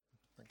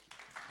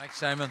Thanks,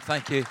 Simon.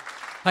 Thank you.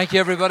 Thank you,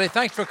 everybody.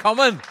 Thanks for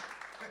coming.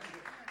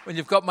 When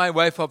you've got my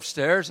wife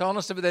upstairs,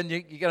 honestly, but then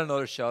you get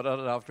another shot at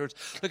it afterwards.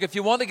 Look, if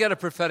you want to get a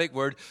prophetic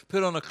word,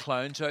 put on a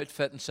clown's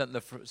outfit and sit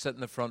in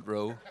the front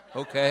row.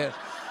 Okay?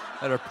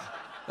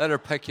 Let her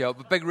pick you up.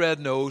 A big red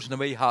nose and a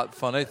wee hat,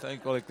 funny thing,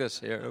 go like this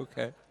here.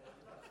 Okay.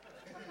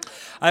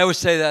 I always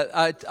say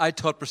that I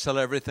taught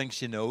Priscilla everything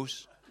she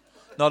knows.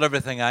 Not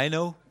everything I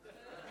know,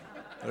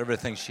 but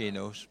everything she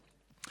knows.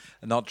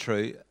 Not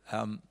true.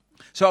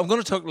 So I'm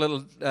going to talk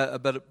a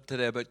bit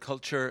today about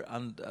culture,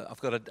 and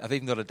I've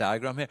even got a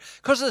diagram here.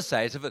 Because of the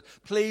size of it,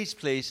 please,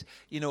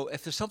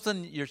 if there's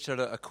something you're sort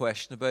of a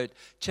question about,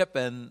 chip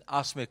in,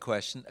 ask me a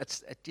question.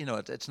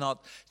 It's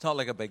not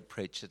like a big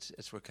preach.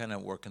 We're kind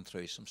of working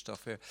through some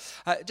stuff here.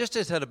 Just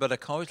to get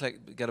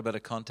a bit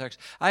of context.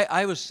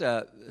 I was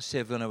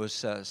saved when I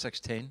was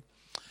 16,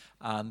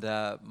 and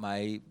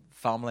my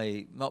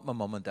family, not my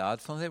mum and dad,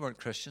 they weren't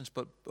Christians,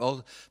 but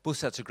both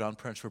sets of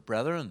grandparents were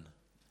brethren.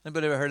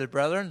 Anybody ever heard of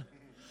brethren?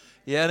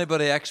 Yeah,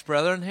 anybody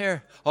ex-brethren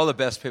here? All the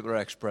best people are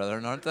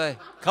ex-brethren, aren't they?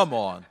 Come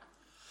on.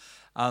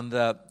 And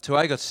so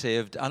I got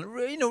saved, and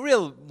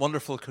real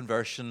wonderful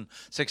conversion,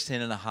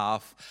 16 and a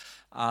half.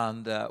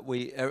 And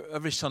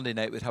every Sunday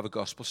night we'd have a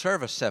gospel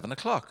service, 7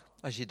 o'clock,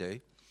 as you do. Do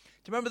you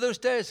remember those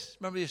days?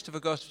 Remember we used to have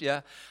a gospel?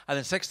 Yeah. And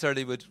then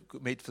 6:30 we'd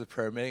meet for the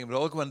prayer meeting, and we'd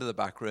all go into the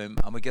back room,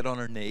 and we'd get on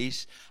our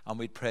knees, and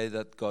we'd pray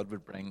that God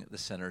would bring the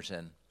sinners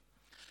in.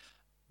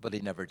 But he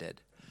never did.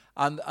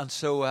 And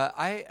so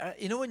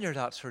when you're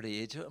that sort of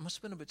age, it must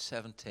have been about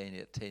 17,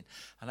 18,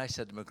 and I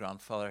said to my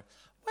grandfather,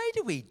 why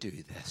do we do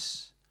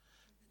this?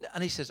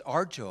 And he says,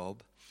 our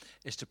job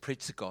is to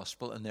preach the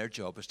gospel, and their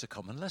job is to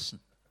come and listen.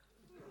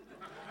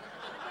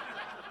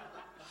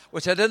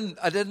 Which I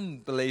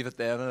didn't believe it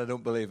then, and I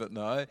don't believe it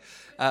now.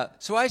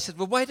 So I said,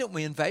 well, why don't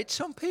we invite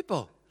some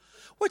people?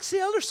 Which the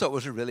elders thought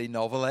was a really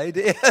novel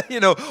idea.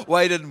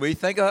 Why didn't we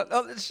think of that?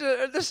 Oh,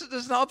 this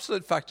is an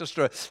absolute fact of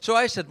story. So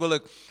I said, well,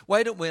 look,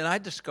 why don't we? And I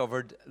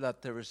discovered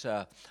that there was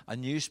a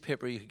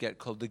newspaper you could get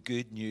called the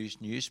Good News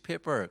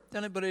newspaper.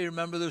 Anybody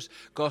remember those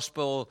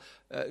gospel,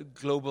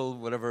 global,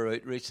 whatever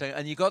outreach thing?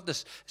 And you got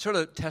this sort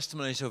of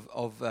testimonies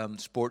of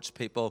sports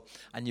people,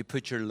 and you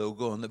put your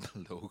logo on the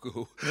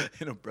logo,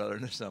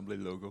 Brethren Assembly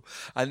logo,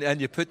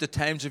 and you put the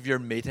times of your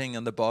meeting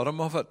on the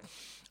bottom of it.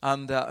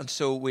 And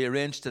so we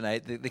arranged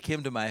tonight. They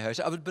came to my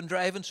house. I had been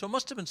driving, so it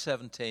must have been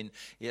 17,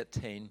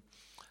 18.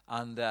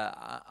 And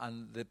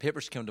the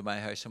papers came to my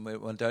house, and we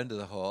went down to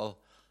the hall,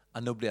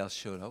 and nobody else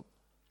showed up.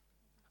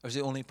 I was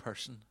the only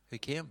person who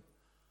came.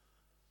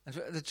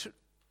 And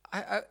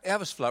I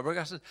was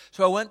flabbergasted.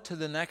 So I went to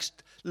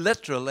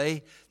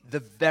literally the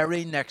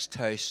very next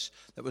house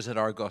that was at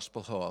our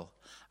gospel hall,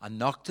 and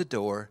knocked the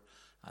door,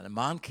 and a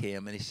man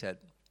came, and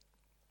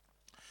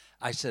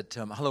I said to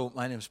him, hello,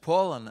 my name's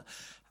Paul, and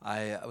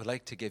I would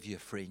like to give you a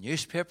free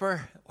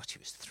newspaper, which he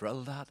was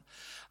thrilled at,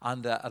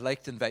 and I'd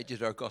like to invite you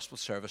to our gospel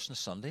service on a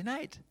Sunday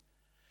night.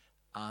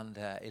 And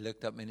he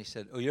looked at me and he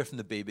said, oh, you're from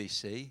the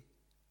BBC?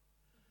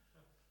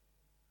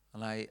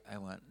 And I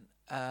went,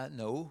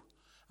 no.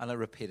 And I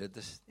repeated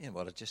this,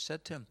 what I just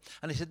said to him.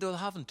 And he said, well, I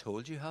haven't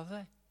told you, have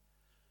they?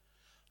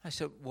 I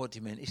said, what do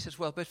you mean? He says,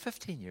 well, about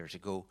 15 years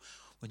ago,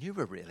 when you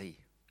were really,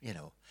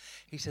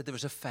 he said there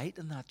was a fight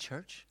in that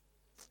church,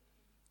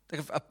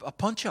 like a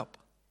punch-up.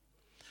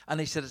 And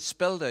he said it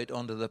spilled out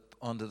onto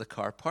the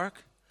car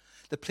park.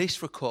 The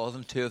police were called,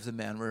 and 2 of the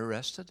men were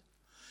arrested.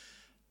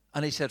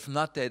 And he said, from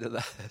that day to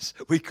this,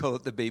 we call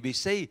it the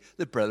BBC,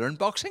 the Brethren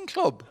Boxing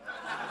Club.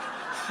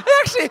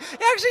 He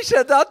actually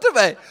said that to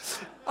me.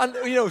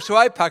 And, so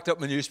I packed up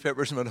my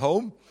newspapers and went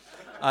home.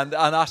 And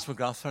asked my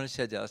grandfather, and he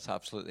said, yeah, that's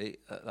absolutely,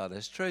 that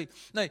is true.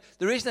 Now,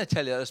 the reason I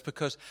tell you that is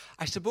because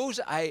I suppose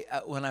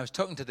when I was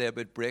talking today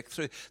about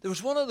breakthrough, there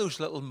was one of those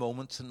little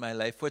moments in my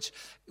life which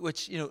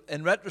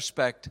in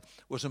retrospect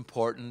was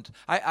important.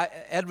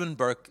 Edmund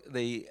Burke,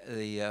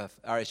 the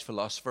Irish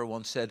philosopher,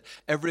 once said,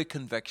 every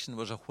conviction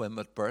was a whim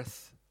at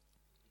birth.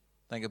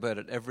 Think about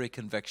it. Every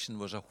conviction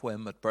was a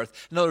whim at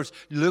birth. In other words,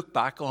 you look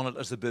back on it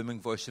as the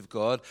booming voice of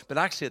God, but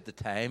actually at the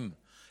time,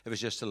 it was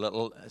just a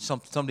little,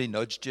 somebody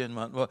nudged you and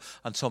went, well,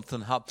 and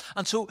something happened.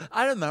 And so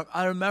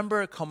I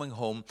remember coming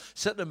home,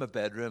 sitting in my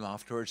bedroom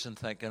afterwards and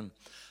thinking,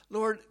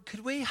 Lord, could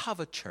we have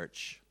a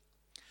church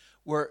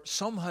where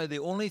somehow the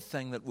only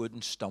thing that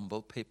wouldn't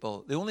stumble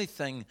people, the only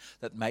thing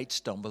that might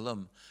stumble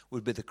them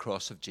would be the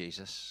cross of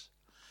Jesus?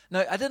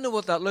 Now, I didn't know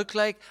what that looked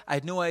like. I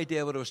had no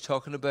idea what I was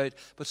talking about,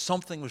 but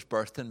something was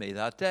birthed in me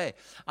that day.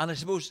 And I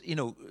suppose,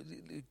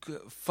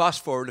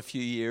 fast forward a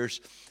few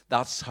years,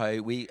 that's how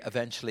we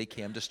eventually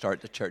came to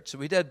start the church. So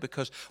we did,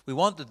 because we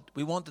wanted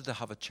to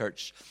have a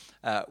church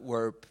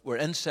where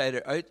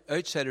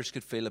outsiders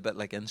could feel a bit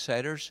like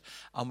insiders,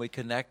 and we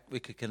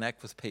could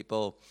connect with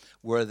people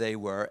where they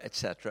were,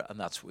 etc. And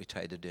that's what we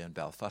tried to do in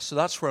Belfast. So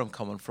that's where I'm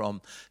coming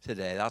from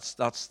today.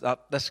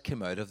 This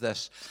came out of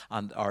this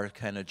and our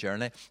kind of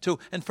journey. So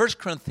in 1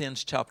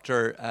 Corinthians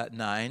chapter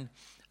 9,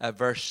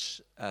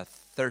 verse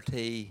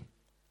 30,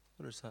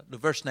 what is that? No,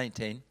 verse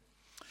 19.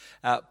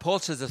 Paul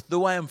says that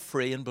though I am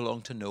free and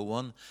belong to no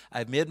one,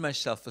 I've made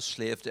myself a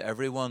slave to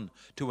everyone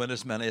to win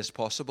as many as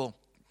possible.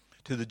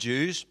 To the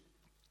Jews,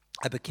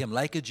 I became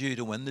like a Jew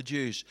to win the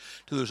Jews.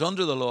 To those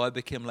under the law, I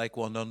became like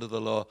one under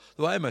the law,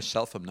 though I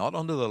myself am not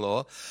under the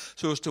law,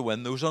 so as to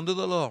win those under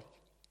the law.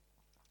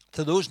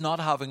 To those not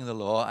having the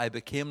law, I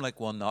became like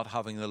one not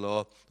having the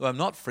law, though I'm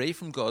not free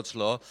from God's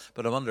law,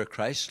 but I'm under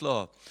Christ's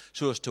law,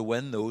 so as to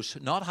win those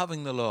not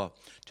having the law.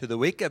 To the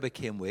weak I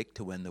became weak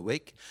to win the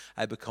weak.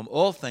 I become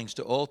all things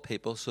to all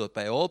people, so that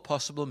by all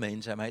possible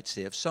means I might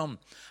save some.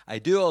 I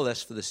do all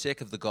this for the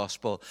sake of the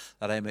gospel,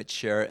 that I might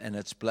share in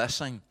its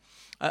blessing.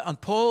 And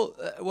Paul,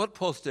 what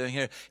Paul's doing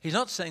here, he's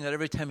not saying that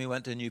every time he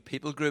went to a new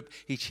people group,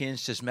 he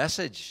changed his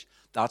message.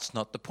 That's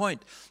not the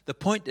point. The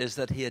point is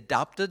that he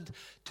adapted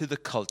to the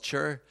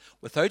culture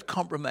without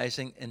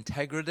compromising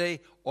integrity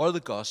or the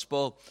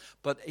gospel,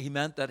 but he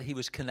meant that he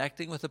was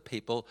connecting with the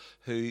people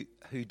who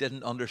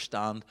didn't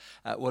understand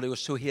what he was.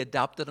 So he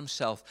adapted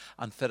himself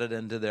and fitted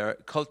into their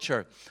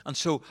culture. And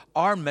so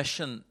our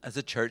mission as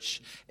a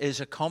church is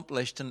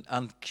accomplished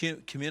and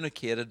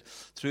communicated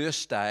through a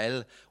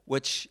style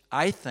which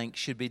I think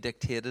should be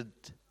dictated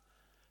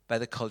by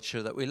the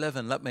culture that we live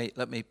in. Let me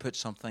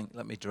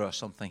draw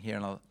something here,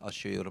 and I'll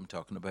show you what I'm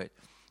talking about.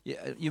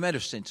 Yeah, you might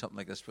have seen something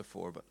like this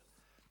before, but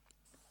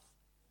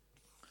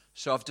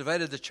so I've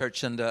divided the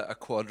church into a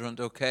quadrant.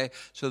 Okay,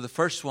 so the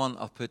first one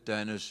I'll put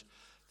down is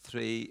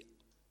theology,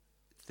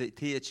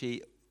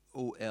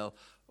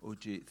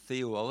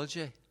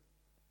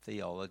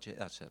 theology.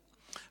 That's it.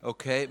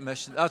 Okay,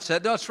 mission. That's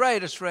it. That's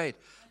right. That's right.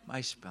 My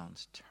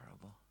spelling's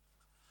terrible.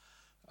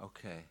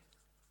 Okay.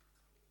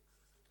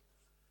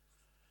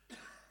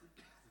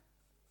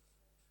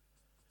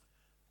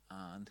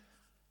 And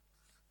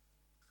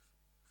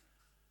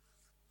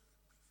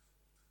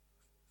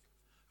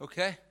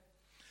okay,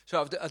 so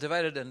I've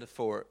divided it into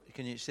four.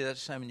 Can you see that,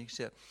 Simon? You can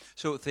see it.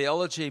 So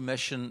theology,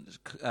 mission,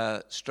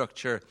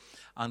 structure,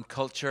 and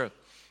culture.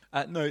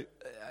 Now,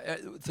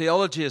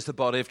 theology is the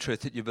body of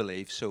truth that you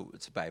believe. So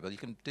it's the Bible. You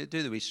can do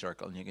the wee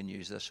circle, and you can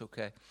use this.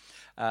 Okay.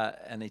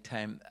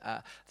 Anytime.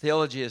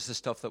 Theology is the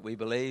stuff that we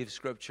believe,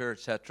 Scripture,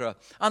 etc.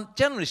 And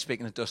generally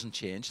speaking, it doesn't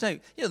change. Now,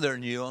 there are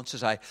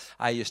nuances. I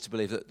used to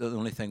believe that the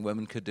only thing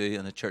women could do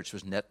in the church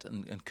was knit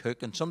and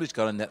cook, and somebody's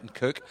got to knit and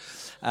cook.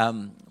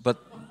 But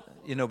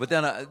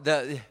then, I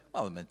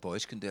meant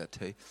boys can do it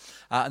too.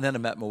 And then I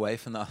met my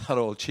wife, and that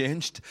all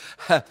changed.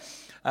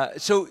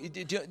 So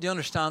do you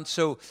understand?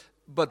 So,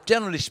 but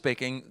generally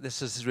speaking,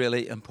 this is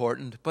really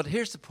important. But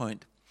here's the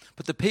point.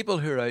 But the people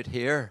who are out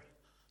here,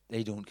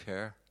 they don't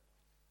care.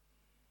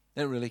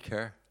 They don't really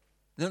care.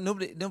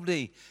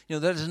 Nobody.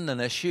 That isn't an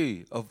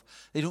issue of.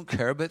 They don't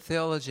care about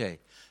theology.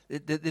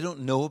 They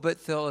don't know about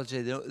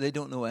theology. They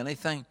don't know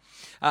anything.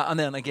 And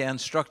then again,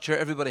 structure.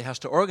 Everybody has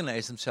to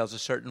organize themselves a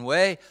certain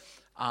way.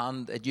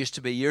 And it used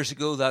to be years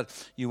ago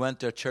that you went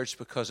to a church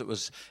because it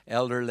was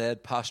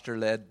elder-led,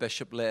 pastor-led,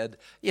 bishop-led.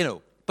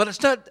 But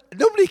it's not.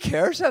 Nobody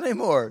cares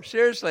anymore.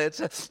 Seriously,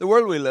 it's the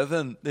world we live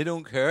in. They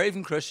don't care.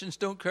 Even Christians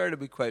don't care, to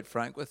be quite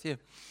frank with you.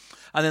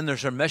 And then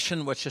there's our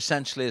mission, which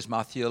essentially is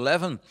Matthew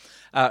 11.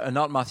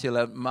 Not Matthew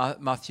 11,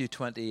 Matthew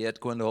 28,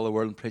 go into all the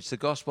world and preach the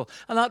gospel.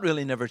 And that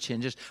really never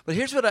changes. But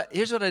here's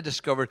what I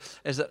discovered,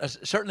 is that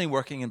certainly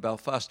working in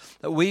Belfast,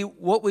 that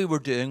what we were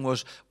doing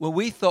was,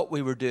 we thought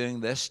we were doing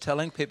this,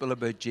 telling people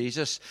about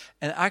Jesus.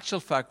 In actual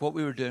fact, what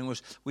we were doing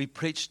was we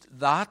preached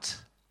that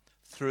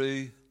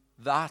through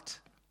that.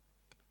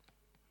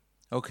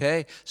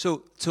 Okay?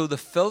 So the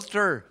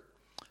filter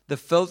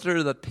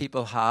that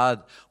people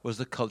had was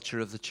the culture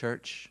of the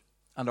church.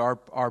 And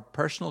our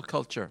personal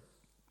culture.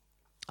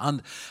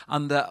 And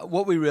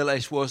what we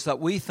realized was that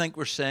we think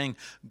we're saying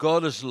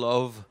God is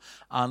love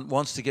and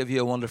wants to give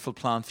you a wonderful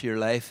plan for your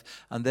life.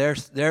 And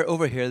they're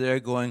over here, they're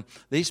going,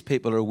 these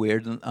people are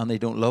weird and they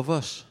don't love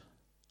us.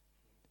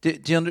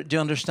 Do you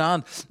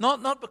understand?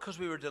 Not because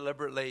we were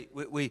deliberately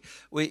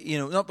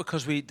not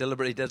because we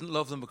deliberately didn't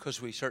love them, because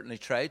we certainly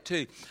tried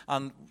to,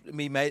 and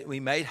we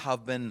might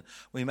have been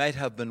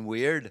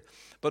weird.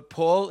 But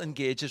Paul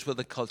engages with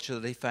the culture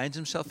that he finds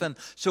himself in.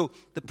 So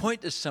the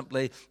point is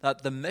simply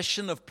that the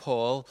mission of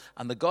Paul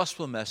and the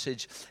gospel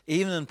message,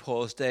 even in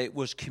Paul's day,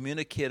 was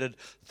communicated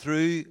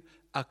through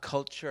a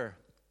culture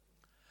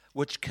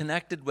which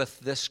connected with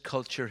this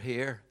culture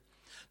here.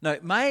 Now,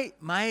 my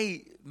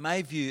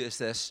view is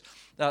this,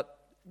 that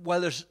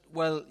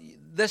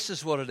this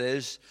is what it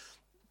is.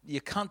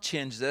 You can't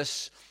change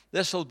this.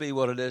 This will be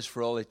what it is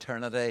for all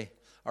eternity,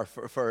 or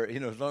for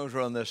as long as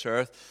we're on this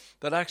earth.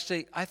 But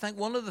actually, I think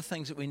one of the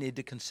things that we need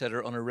to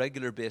consider on a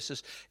regular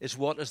basis is,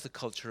 what is the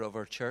culture of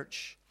our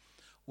church?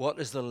 What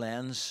is the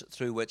lens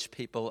through which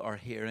people are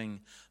hearing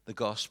the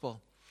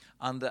gospel?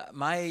 And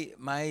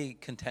my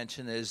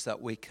contention is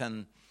that we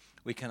can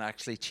we can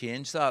actually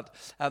change that.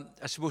 I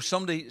suppose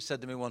somebody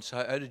said to me once,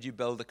 how did you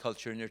build the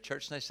culture in your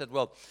church? And I said,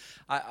 well,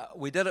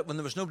 we did it when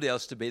there was nobody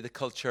else to be. The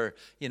culture,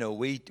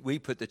 we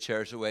put the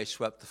chairs away,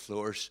 swept the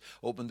floors,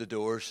 opened the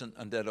doors,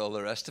 and did all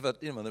the rest of it.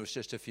 When there was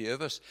just a few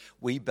of us,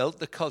 we built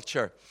the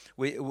culture.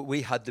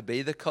 We had to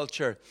be the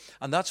culture.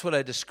 And that's what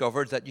I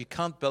discovered, that you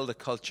can't build a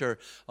culture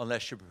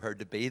unless you're prepared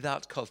to be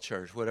that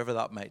culture, whatever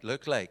that might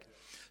look like.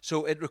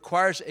 So it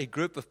requires a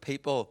group of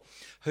people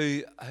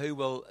who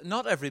will,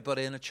 not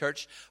everybody in a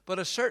church, but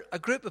a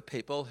group of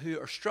people who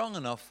are strong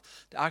enough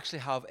to actually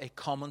have a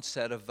common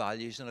set of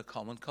values and a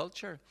common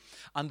culture,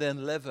 and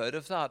then live out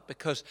of that.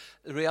 Because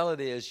the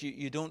reality is,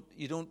 you don't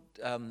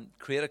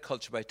create a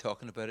culture by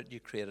talking about it. You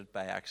create it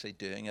by actually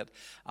doing it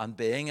and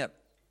being it.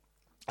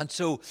 And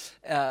so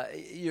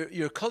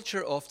your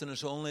culture often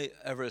is only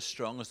ever as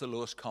strong as the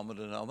lowest common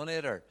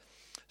denominator.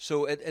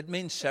 So it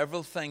means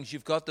several things.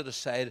 You've got to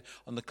decide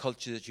on the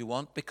culture that you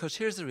want, because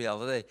here's the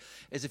reality,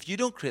 is if you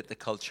don't create the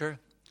culture,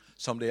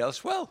 somebody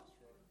else will.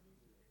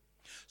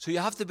 So you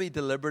have to be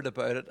deliberate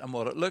about it and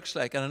what it looks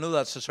like. And I know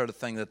that's the sort of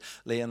thing that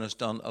Leon has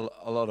done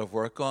a lot of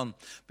work on.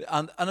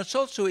 And it's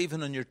also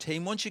even on your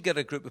team. Once you get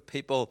a group of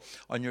people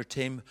on your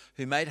team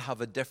who might have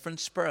a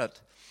different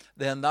spirit,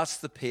 then that's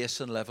the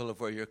pace and level of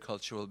where your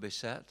culture will be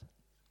set.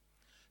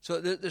 So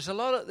there's a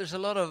lot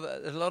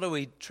of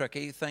wee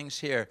tricky things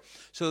here.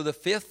 So the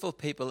faithful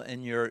people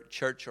in your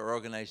church or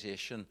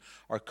organization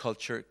are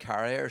culture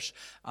carriers,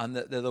 and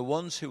they're the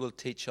ones who will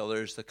teach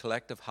others the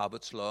collective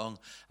habits long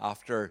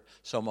after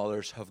some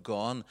others have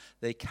gone.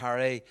 They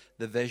carry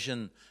the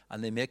vision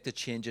and they make the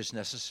changes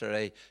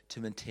necessary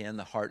to maintain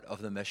the heart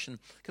of the mission.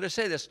 Could I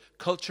say this?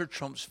 Culture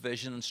trumps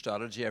vision and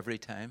strategy every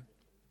time.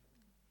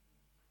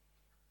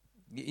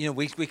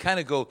 We kind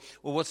of go,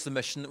 well, what's the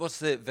mission? What's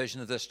the vision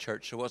of this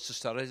church? Or what's the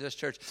strategy of this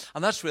church?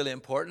 And that's really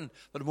important.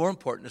 But more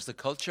important is the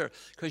culture,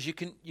 because you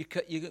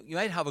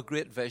might have a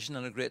great vision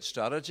and a great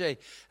strategy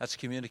that's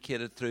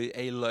communicated through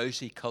a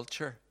lousy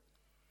culture,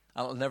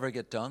 and it'll never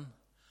get done.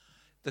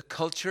 The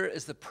culture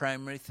is the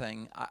primary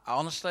thing.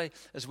 Honestly,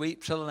 as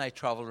Phil and I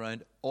travel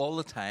around all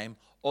the time,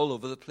 all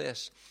over the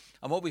place.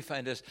 And what we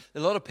find is a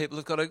lot of people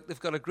they've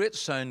got a great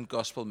sound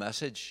gospel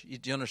message.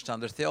 Do you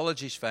understand? Their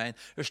theology's fine.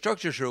 Their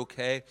structures are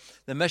okay.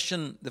 The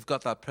mission, they've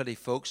got that pretty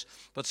folks.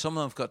 But some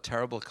of them have got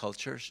terrible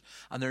cultures.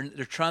 And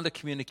they're trying to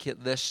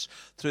communicate this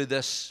through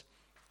this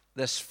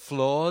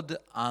flawed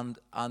and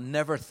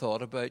never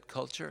thought about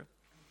culture.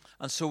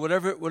 And so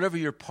whatever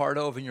you're part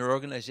of in your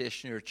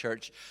organization or your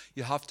church,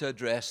 you have to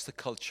address the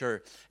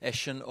culture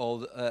issue all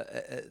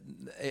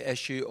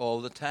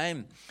the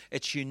time.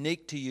 It's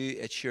unique to you.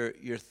 It's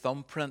your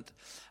thumbprint.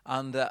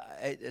 And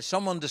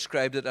someone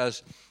described it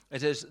as,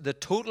 it is the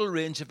total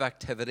range of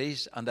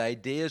activities and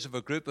ideas of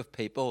a group of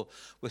people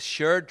with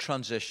shared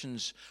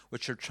transitions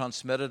which are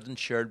transmitted and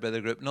shared by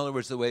the group. In other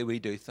words, the way we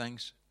do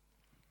things.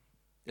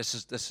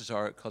 This is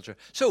our culture.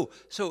 So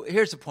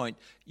here's the point.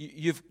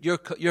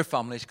 Your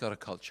family's got a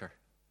culture.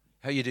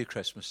 How you do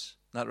Christmas,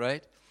 not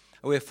right?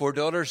 We have 4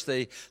 daughters.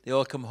 They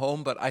all come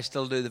home, but I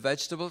still do the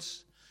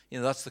vegetables.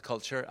 That's the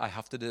culture. I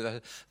have to do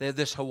that. They have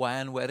this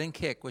Hawaiian wedding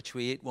cake, which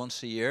we eat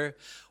once a year,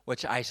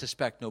 which I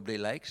suspect nobody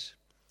likes.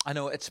 I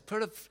know it's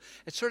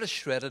sort of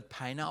shredded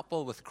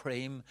pineapple with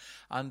cream,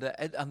 and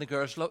the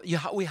girls love it.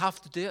 We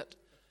have to do it.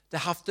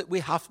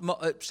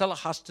 Stella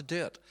has to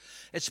do it.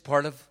 It's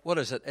part of, what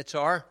is it? It's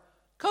our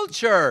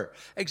culture.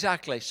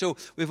 Exactly. So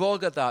we've all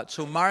got that.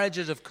 So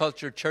marriages of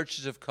culture,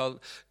 churches of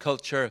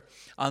culture,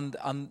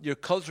 and your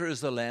culture is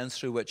the lens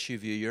through which you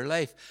view your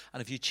life. And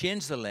if you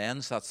change the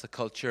lens, that's the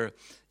culture,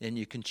 then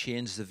you can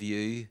change the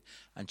view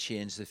and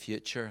change the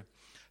future.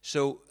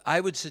 So I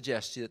would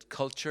suggest to you that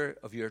culture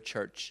of your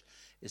church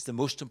is the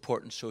most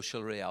important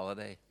social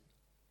reality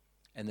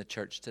in the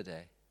church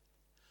today.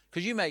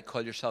 Because you might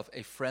call yourself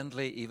a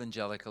friendly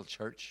evangelical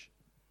church,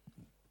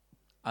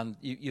 and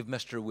you've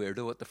Mr.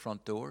 Weirdo at the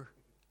front door,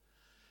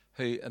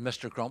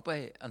 Mr.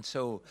 Grumpy, and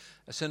so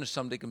as soon as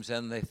somebody comes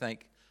in, they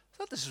think, I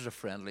thought this was a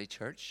friendly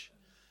church.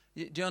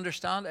 Do you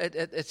understand?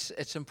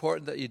 It's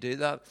important that you do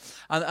that.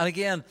 And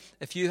again,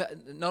 if you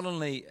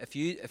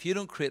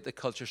don't create the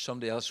culture,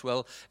 somebody else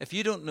will. If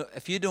you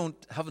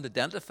haven't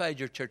identified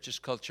your church's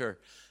culture,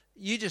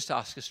 you just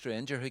ask a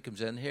stranger who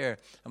comes in here,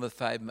 and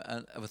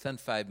within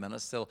 5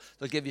 minutes they'll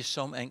give you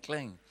some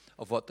inkling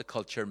of what the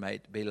culture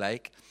might be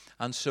like.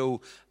 And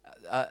so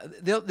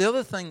the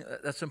other thing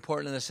that's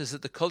important in this is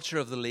that the culture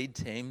of the lead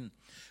team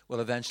will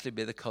eventually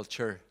be the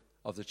culture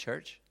of the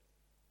church.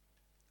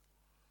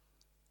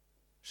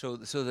 So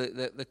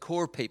the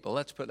core people.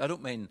 I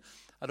don't mean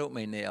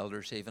the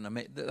elders even. I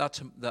mean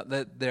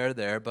they're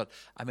there, but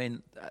I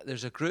mean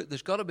there's a group.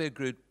 There's got to be a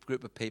group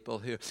of people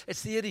who.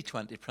 It's the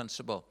 80-20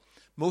 principle.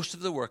 Most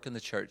of the work in the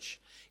church,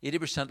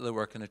 80% of the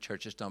work in the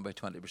church is done by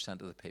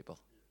 20% of the people.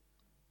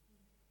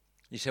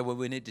 You say, well,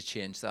 we need to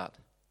change that.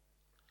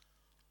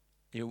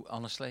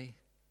 Honestly,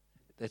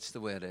 that's the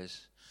way it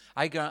is.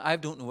 I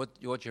don't know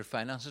what your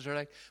finances are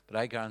like, but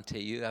I guarantee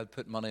you I'd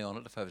put money on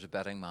it if I was a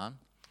betting man,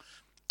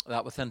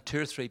 that within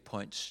 2 or 3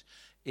 points,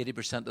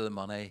 80% of the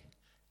money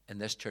in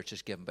this church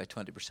is given by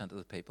 20% of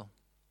the people.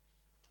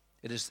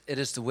 It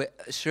is the way,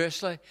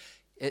 seriously,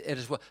 it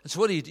is what. And so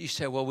what do you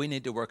say, well, we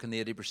need to work on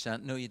the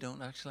 80%. No, you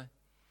don't actually.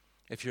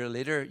 If you're a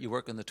leader, you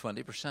work on the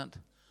 20%.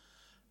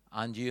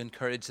 And you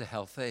encourage the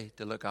healthy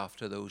to look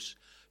after those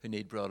who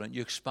need brought in.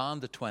 You expand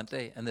the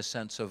 20 in the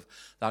sense of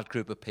that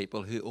group of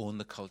people who own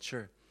the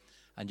culture.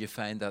 And you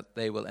find that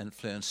they will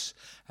influence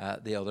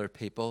the other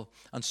people.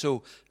 And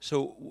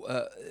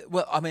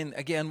well, I mean,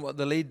 again, what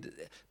the lead,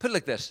 put it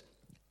like this.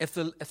 If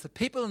the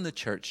people in the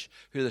church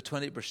who are the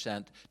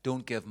 20%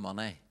 don't give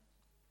money,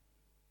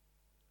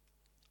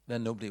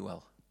 then nobody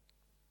will.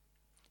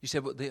 You say,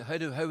 but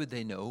how would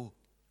they know?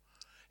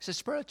 It's a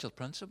spiritual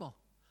principle.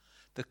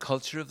 The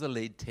culture of the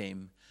lead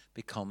team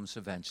becomes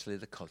eventually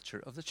the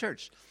culture of the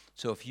church.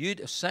 So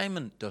if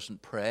Simon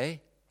doesn't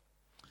pray,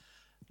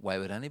 why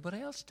would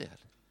anybody else do it?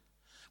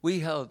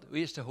 We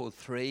used to hold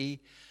 3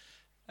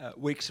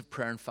 weeks of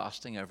prayer and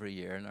fasting every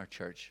year in our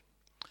church.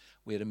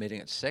 We had a meeting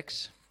at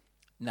 6,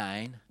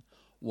 9,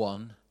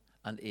 1,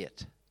 and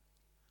 8.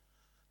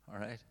 All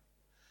right?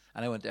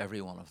 And I went to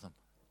every one of them.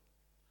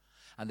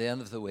 And at the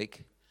end of the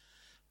week,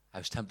 I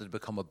was tempted to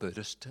become a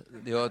Buddhist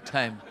the odd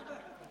time.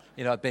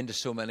 You know, I've been to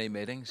so many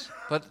meetings.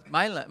 But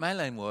my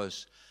line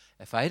was,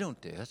 if I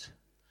don't do it,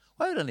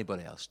 why would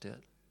anybody else do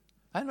it?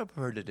 I'm not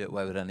prepared to do it.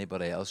 Why would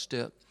anybody else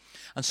do it?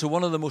 And so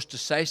one of the most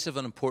decisive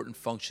and important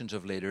functions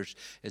of leaders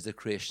is the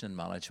creation and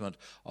management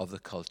of the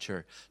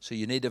culture. So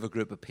you need to have a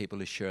group of people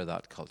who share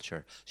that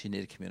culture. So you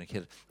need to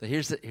communicate it. But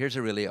here's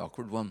a really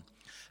awkward one.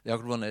 The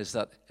awkward one is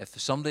that if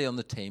somebody on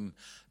the team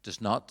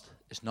is not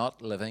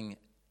living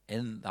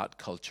in that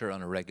culture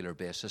on a regular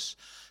basis,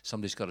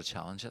 somebody's got to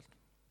challenge it.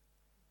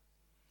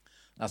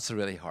 That's a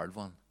really hard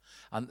one.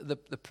 And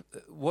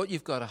what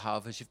you've got to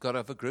have is you've got to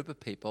have a group of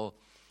people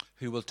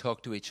who will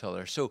talk to each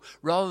other. So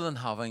rather than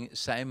having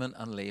Simon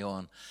and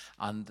Leon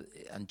and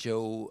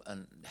Joe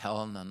and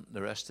Helen and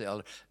the rest of the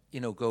other,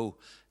 go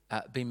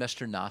be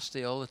Mr.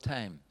 Nasty all the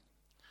time,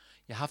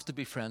 you have to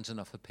be friends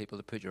enough with people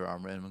to put your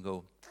arm around them and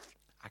go,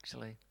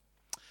 actually,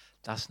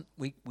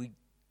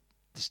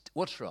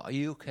 what's wrong? Are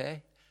you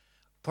okay?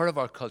 Part of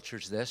our culture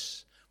is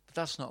this, but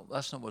that's not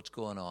what's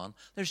going on.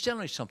 There's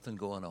generally something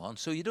going on,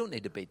 so you don't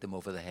need to beat them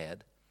over the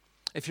head.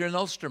 If you're an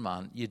Ulster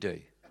man, you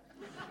do.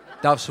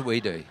 That's what we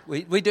do.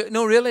 We do.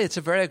 No, really, it's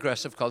a very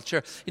aggressive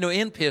culture.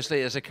 Ian Paisley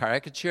is a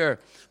caricature,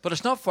 but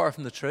it's not far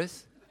from the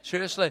truth.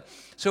 Seriously.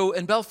 So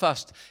in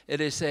Belfast, it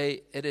is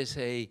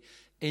a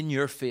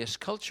in-your-face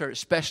culture,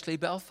 especially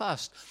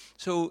Belfast.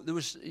 So there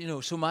was,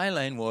 so my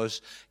line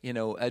was, do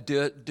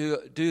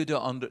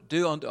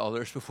unto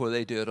others before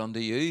they do it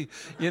unto you.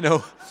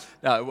 No,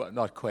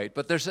 not quite,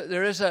 but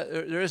there is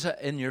a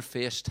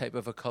in-your-face type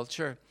of a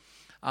culture,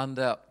 and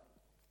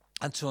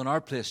so in our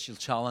place, you'll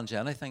challenge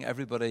anything.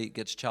 Everybody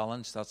gets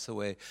challenged. That's the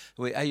way.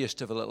 I used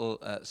to have a little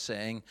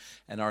saying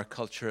in our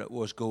culture. It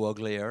was "Go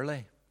ugly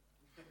early."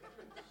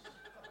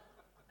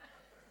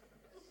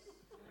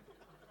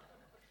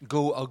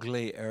 Go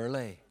ugly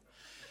early,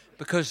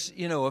 because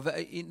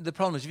the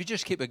problem is if you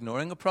just keep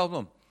ignoring a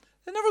problem,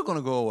 they're never going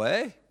to go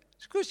away.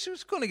 It's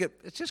just going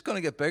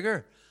to get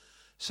bigger.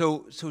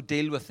 So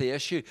deal with the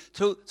issue.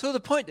 So the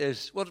point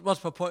is,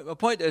 what's my point? My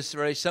point is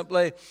very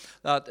simply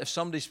that if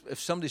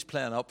somebody's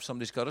playing up,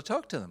 somebody's got to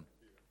talk to them.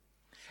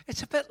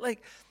 It's a bit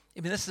like,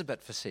 this is a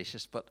bit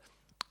facetious, but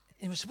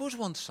suppose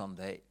one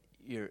Sunday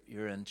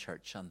you're in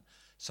church and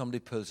somebody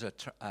pulls a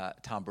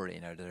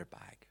tambourine out of their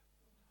bag,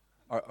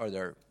 or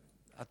their.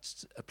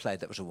 That's implied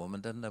that was a woman,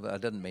 didn't it? I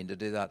didn't mean to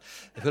do that.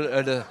 They pull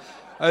it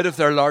out of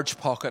their large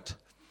pocket.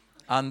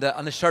 And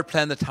they start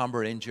playing the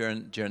tambourine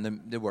during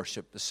the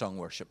worship, the song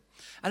worship.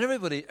 And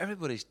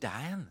everybody's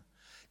dying.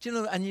 Do you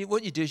know? And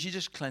what you do is you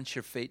just clench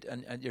your feet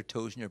and your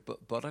toes and your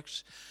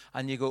buttocks.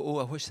 And you go, oh,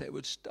 I wish they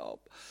would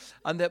stop.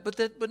 But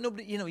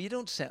nobody, you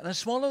don't say. And a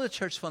smaller the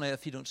church, funny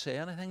if you don't say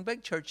anything.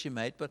 Big church you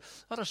might, but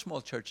a lot of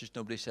small churches,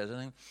 nobody says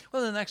anything.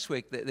 Well, the next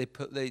week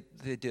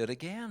they do it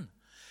again.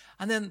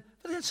 But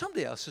then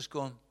somebody else is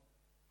going,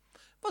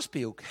 must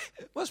be okay.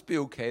 It must be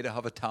okay to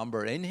have a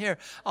tambourine here.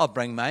 I'll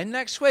bring mine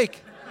next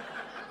week.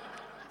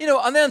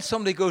 And then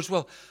somebody goes,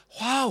 well,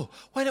 wow,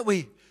 why don't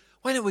we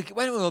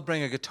all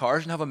bring our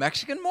guitars and have a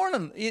Mexican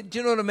morning? Do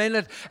you know what I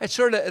mean?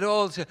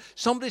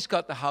 Somebody's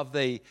got to have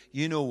the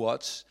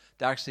whats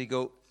to actually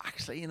go,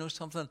 actually,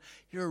 something,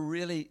 you're a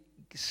really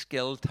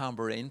skilled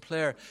tambourine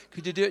player.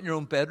 Could you do it in your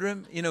own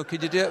bedroom?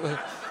 Could you do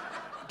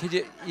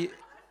it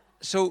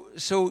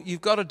So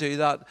you've got to do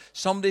that.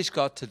 Somebody's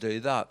got to do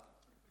that.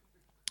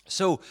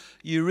 So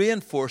you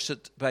reinforce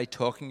it by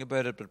talking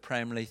about it, but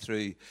primarily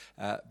through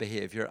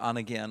behaviour. And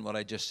again, what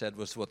I just said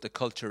was what the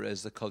culture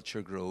is, the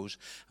culture grows.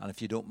 And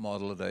if you don't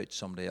model it out,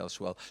 somebody else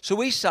will. So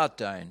we sat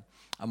down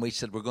and we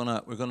said, we're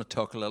gonna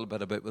talk a little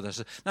bit about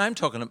this. Now I'm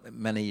talking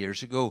many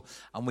years ago,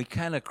 and we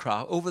kind of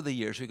over the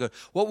years we go,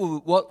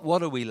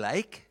 what are we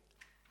like?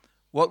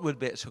 What would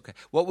be it's okay?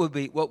 What would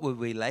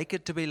we like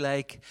it to be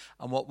like,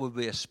 and what would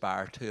we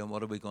aspire to, and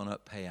what are we going to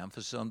pay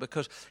emphasis on?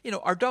 Because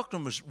our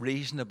doctrine was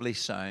reasonably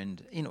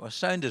sound. As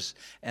sound as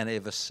any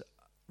of us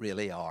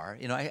really are.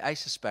 I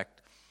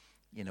suspect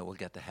we'll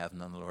get to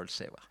heaven and the Lord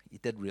say, well, you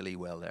did really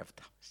well there.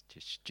 That was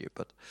just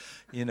stupid,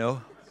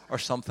 or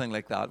something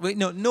like that.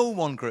 No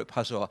one group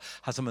has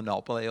a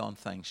monopoly on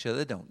things. Sure,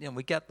 they don't.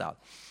 We get that.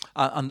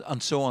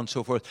 And so on and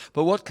so forth.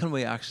 But what can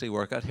we actually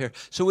work at here?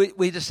 So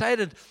we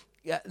decided,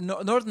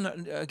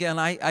 Northern, again,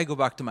 I go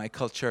back to my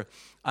culture,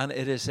 and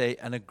it is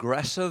an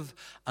aggressive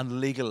and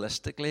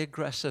legalistically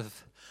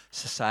aggressive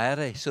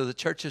society. So the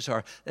churches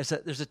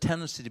there's a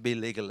tendency to be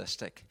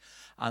legalistic.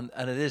 And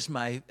it is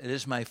my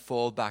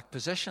fallback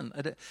position.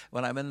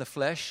 When I'm in the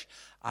flesh,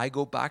 I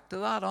go back to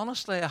that.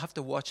 Honestly, I have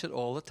to watch it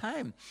all the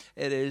time.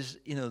 It is,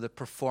 the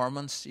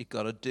performance. You've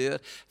got to do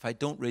it. If I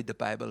don't read the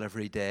Bible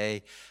every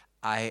day,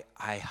 I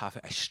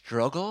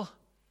struggle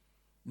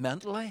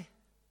mentally.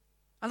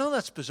 I know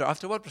that's bizarre.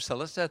 After what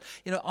Priscilla said,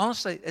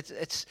 honestly,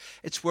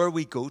 it's where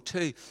we go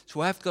to. So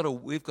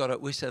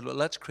we said, well,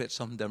 let's create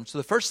something different. So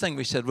the first thing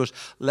we said was,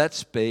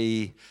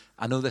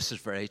 I know this is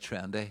very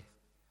trendy.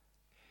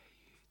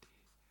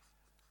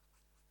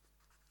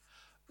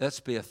 Let's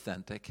be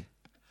authentic.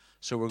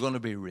 So we're going to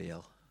be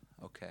real.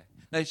 Okay.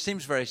 Now, it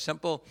seems very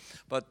simple,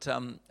 but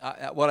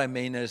what I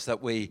mean is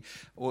that we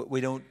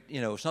don't,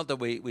 it's not that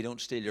we don't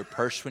steal your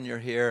purse when you're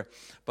here,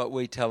 but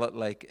we tell it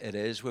like it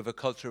is. We have a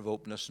culture of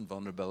openness and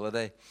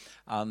vulnerability.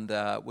 And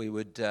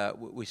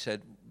we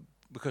said,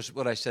 because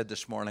what I said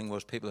this morning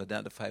was people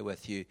identify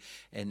with you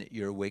in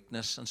your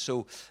weakness. And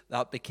so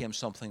that became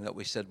something that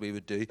we said we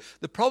would do.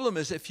 The problem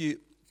is if you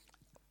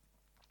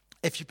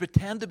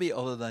pretend to be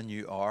other than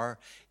you are,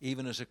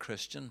 even as a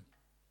Christian,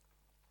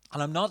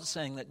 and I'm not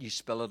saying that you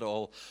spill it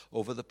all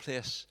over the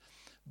place,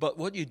 but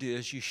what you do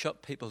is you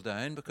shut people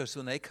down, because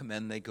when they come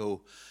in, they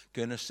go,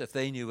 goodness, if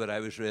they knew what I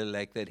was really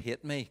like, they'd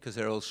hate me, because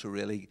they're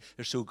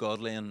so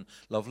godly and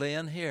lovely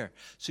in here.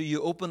 So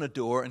you open a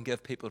door and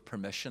give people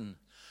permission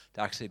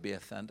to actually be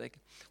authentic.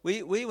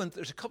 We went.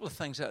 There's a couple of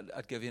things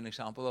I'd give you an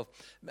example of.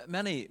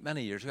 Many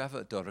years. We have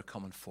a daughter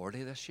coming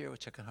 40 this year,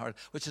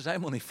 which is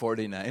I'm only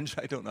 49,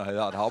 so I don't know how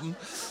that happened.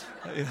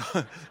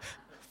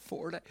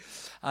 40.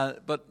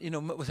 But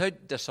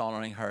without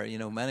dishonoring her,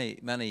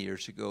 many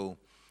years ago,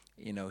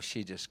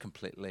 she just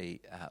completely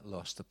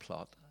lost the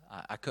plot.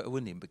 I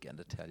wouldn't even begin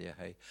to tell you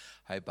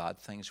how bad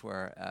things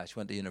were. She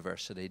went to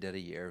university, did a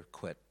year,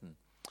 quit, and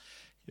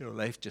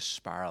life just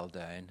spiraled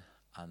down.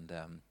 And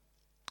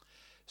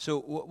so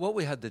what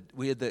we had to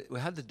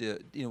do,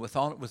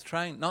 with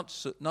trying not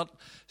so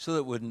that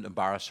it wouldn't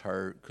embarrass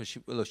her, because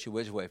she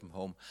was away from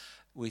home.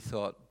 We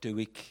thought, do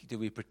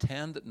we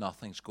pretend that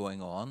nothing's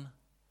going on?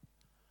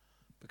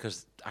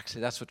 Because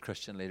actually, that's what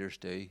Christian leaders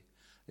do.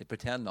 They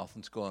pretend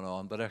nothing's going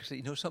on, but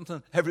actually,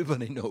 something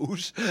everybody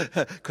knows,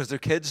 because their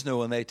kids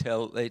know, and they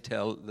tell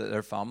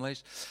their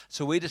families.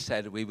 So we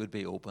decided we would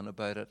be open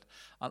about it,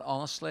 and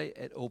honestly,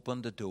 it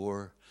opened the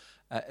door.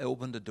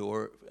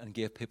 And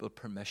gave people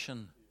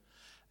permission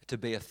to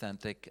be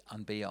authentic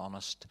and be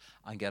honest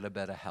and get a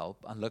bit of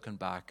help. And looking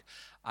back,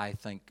 I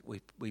think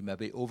we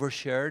maybe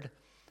overshared,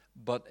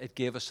 but it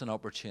gave us an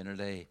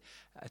opportunity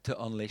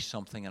to unleash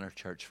something in our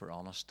church for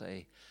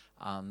honesty.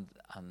 And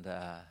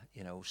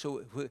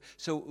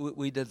so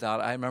we did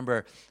that. I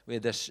remember we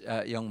had this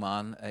young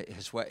man,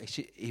 his wife,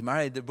 he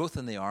married, they're both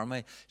in the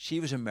army. She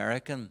was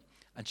American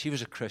and she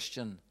was a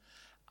Christian,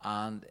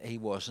 and he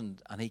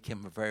wasn't, and he came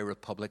from a very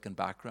Republican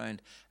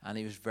background, and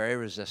he was very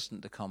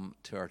resistant to come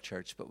to our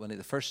church. But when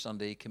the first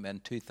Sunday he came in,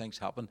 two things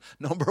happened.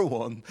 Number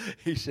one,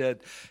 he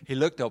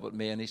looked up at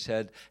me and he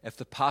said, if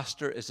the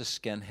pastor is a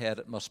skinhead,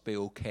 it must be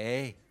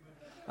okay.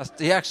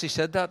 He actually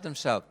said that to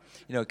himself.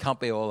 It can't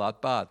be all that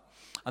bad.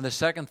 And the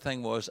second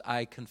thing was,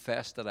 I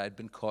confessed that I'd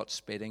been caught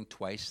speeding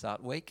twice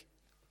that week,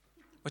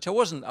 which I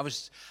wasn't.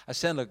 I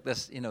said, look,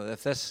 this,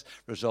 if this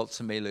results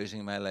in me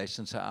losing my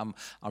license, I'm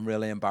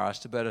really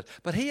embarrassed about it.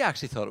 But he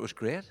actually thought it was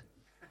great.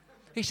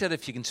 He said,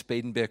 if you can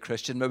speed and be a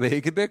Christian, maybe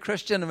he could be a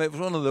Christian. I mean, it was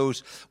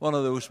one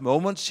of those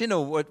moments,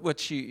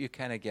 which you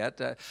kind of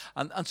get.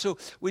 And so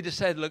we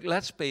decided, look,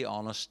 let's be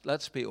honest,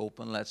 let's be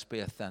open, let's be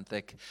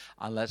authentic,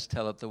 and let's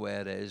tell it the way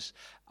it is.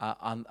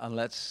 And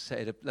let's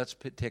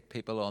take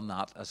people on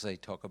that as they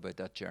talk about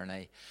that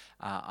journey,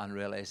 and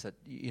realize that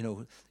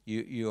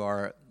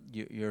you're.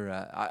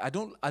 I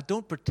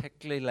don't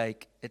particularly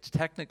like. It's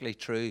technically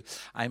true.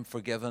 I'm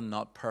forgiven,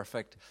 not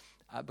perfect,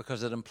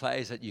 because it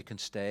implies that you can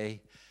stay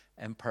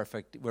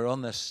imperfect. We're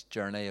on this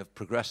journey of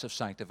progressive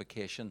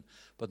sanctification,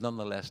 but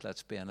nonetheless,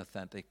 let's be an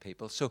authentic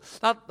people. So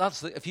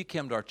that's if you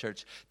came to our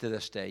church to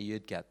this day,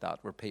 you'd get that,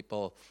 where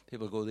people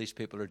go, these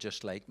people are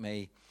just like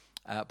me.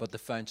 But they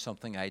found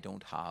something I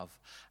don't have,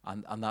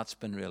 and that's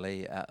been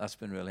really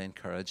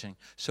encouraging.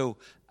 So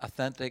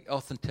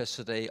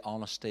authenticity,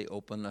 honesty,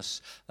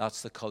 openness,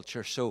 that's the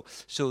culture. So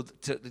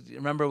to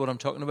remember what I'm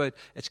talking about.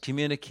 It's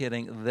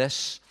communicating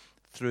this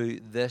through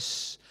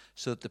this,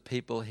 so that the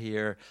people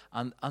hear,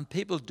 and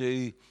people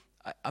do.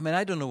 I mean,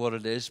 I don't know what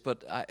it is,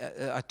 but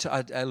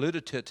I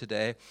alluded to it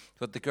today.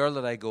 But the girl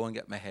that I go and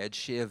get my head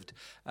shaved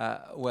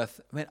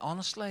with, I mean,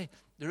 honestly,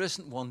 there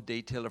isn't one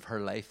detail of her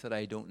life that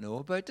I don't know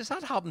about. Does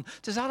that happen?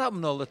 Does that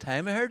happen all the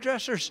time at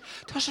hairdressers?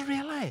 Does it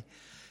really?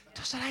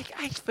 Does it?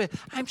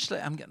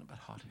 I'm getting a bit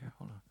hot here.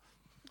 Hold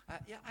on.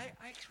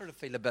 I sort of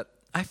feel a bit.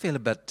 I feel a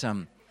bit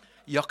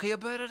yucky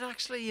about it.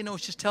 Actually,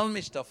 she's telling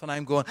me stuff, and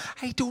I'm going,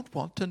 I don't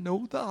want to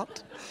know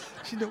that.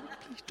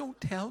 Please don't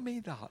tell me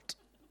that.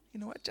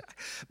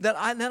 Then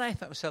I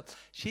thought to myself,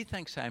 she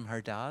thinks I'm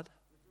her dad,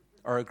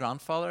 or a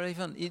grandfather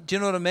even. Do you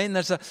know what I mean?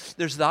 There's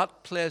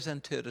that plays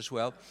into it as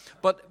well.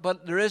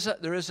 But there is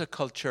a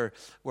culture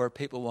where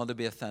people want to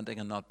be authentic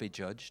and not be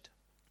judged.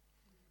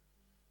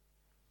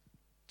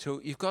 So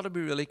you've got to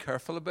be really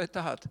careful about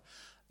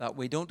that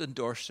we don't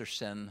endorse their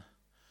sin,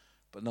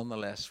 but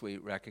nonetheless we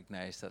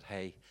recognize that,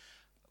 hey,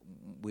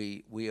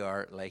 we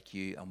are like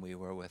you and we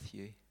were with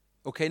you.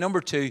 Okay,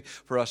 number 2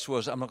 for us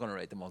was, I'm not going to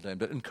write them all down,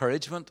 but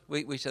encouragement.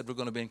 We said we're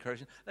going to be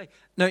encouraging.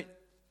 Now,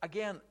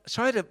 again,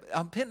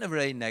 I'm painting a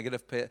very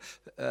negative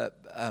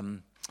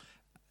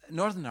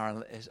Northern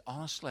Ireland is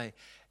honestly,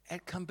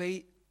 it can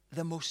be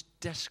the most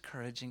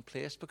discouraging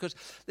place, because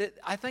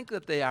I think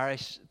that the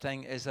Irish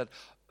thing is that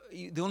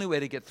the only way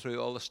to get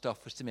through all the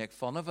stuff was to make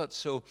fun of it.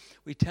 So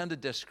we tend to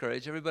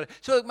discourage everybody.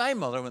 So my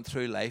mother went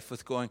through life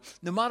with going,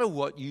 no matter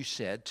what you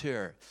said to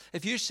her,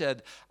 if you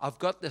said, I've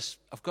got this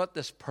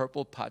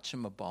purple patch in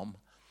my bum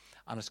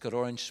and it's got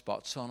orange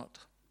spots on it,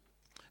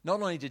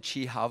 not only did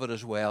she have it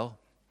as well,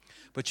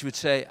 but she would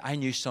say, I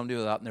knew somebody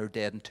with that and they were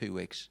dead in 2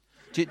 weeks.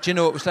 Do you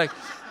know, it was like,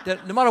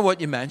 no matter what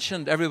you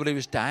mentioned, everybody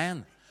was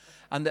dying.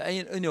 And,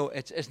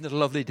 isn't it a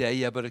lovely day?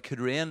 Yeah, but it could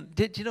rain.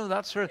 Did you know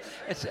that sort of,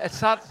 it's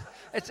that,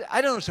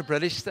 I don't know if it's a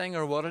British thing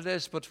or what it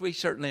is, but we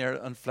certainly are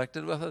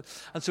inflicted with it.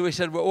 And so we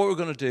said, well, what we're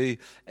going to do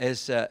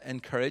is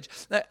encourage.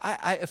 Now,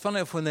 funny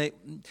enough, when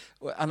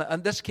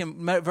and this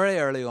came very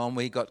early on,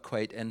 we got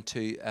quite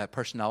into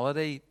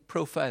personality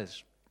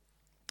profiles,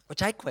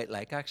 which I quite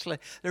like, actually.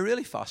 They're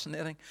really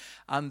fascinating.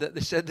 And they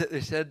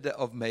said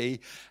of me,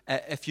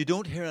 if you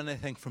don't hear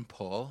anything from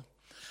Paul,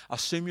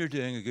 assume you're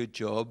doing a good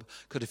job,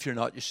 because if you're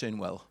not, you soon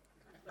will.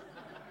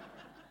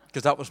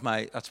 Because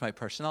that's my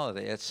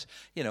personality. It's,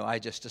 I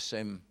just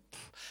assume.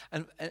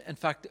 And in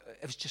fact,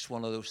 it was just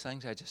one of those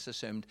things. I just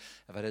assumed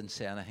if I didn't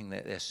say anything, they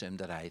assumed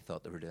that I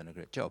thought they were doing a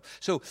great job.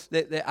 So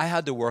I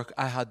had to work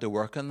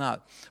on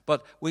that.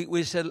 But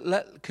we said,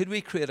 could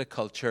we create a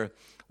culture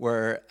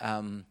where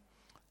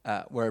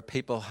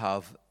people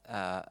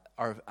are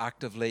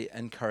actively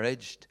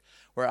encouraged,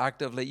 where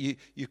actively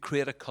you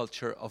create a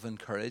culture of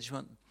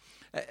encouragement.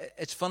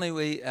 It's funny,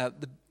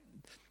 the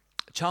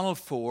Channel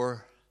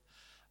 4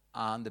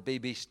 and the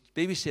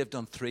BBC have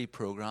done 3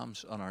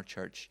 programs on our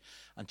church,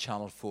 and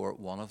Channel 4,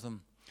 one of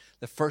them.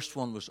 The first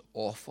one was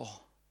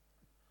awful.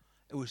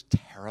 It was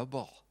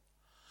terrible,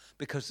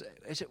 because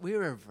we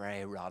were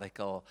very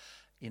radical,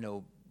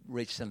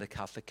 reached into the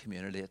Catholic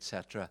community,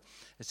 etc.,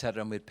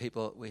 etc. And we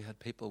had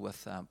people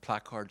with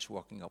placards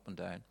walking up and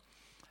down.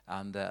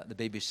 And the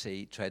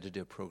BBC tried to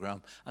do a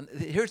program. And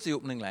here's the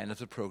opening line of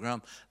the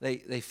program.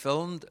 They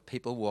filmed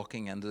people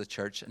walking into the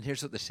church, and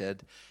here's what they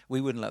said. We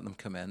wouldn't let them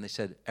come in. They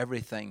said,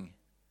 everything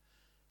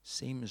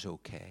seems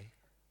okay.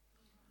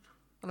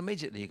 Well,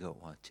 immediately you go,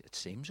 what? It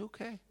seems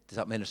okay? Does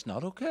that mean it's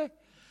not okay?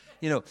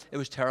 It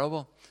was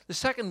terrible. The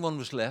second one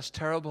was less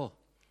terrible.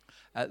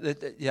 I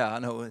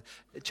know.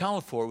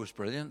 Channel 4 was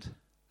brilliant.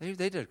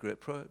 They did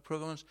great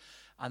programs.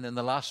 And then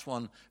the last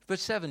one, about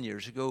 7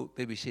 years ago,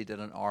 BBC did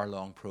an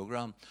hour-long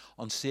program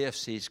on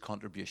CFC's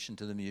contribution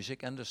to the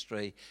music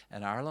industry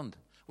in Ireland,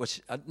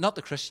 which, not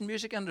the Christian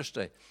music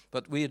industry,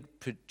 but we had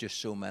produced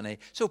so many.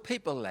 So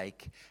people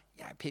like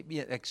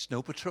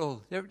Snow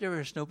Patrol. You ever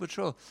hear Snow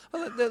Patrol?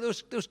 Well,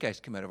 those guys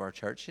came out of our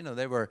church.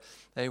 They were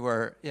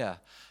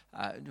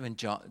when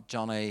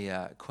Johnny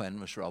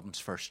Quinn was Robin's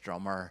first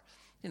drummer.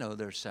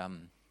 There's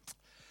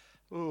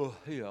who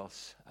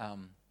else?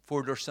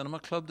 Four Door Cinema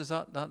Club, does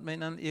that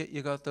mean? And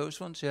you got those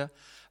ones, yeah?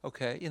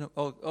 Okay,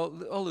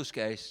 all those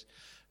guys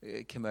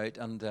came out,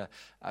 and a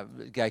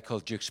guy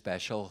called Duke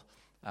Special,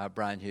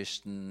 Brian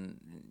Houston,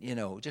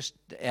 just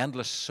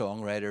endless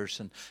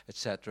songwriters and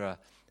etc.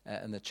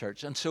 In the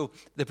church. And so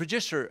the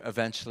producer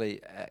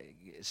eventually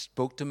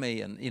spoke to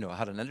me, and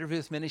had an interview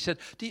with me, and he said,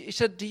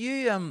 "Do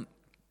you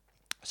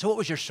so what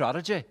was your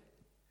strategy?"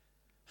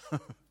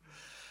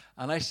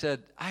 And I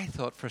said, I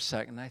thought for a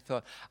second, I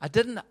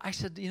didn't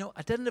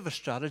have a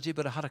strategy,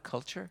 but I had a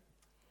culture.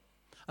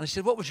 And he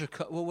said,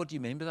 what do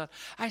you mean by that?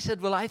 I said,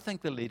 well, I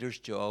think the leader's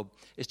job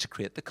is to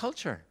create the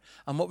culture.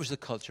 And what was the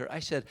culture? I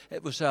said,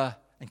 it was a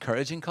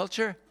encouraging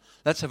culture.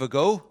 Let's have a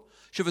go.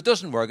 So if it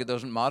doesn't work, it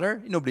doesn't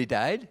matter. Nobody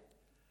died.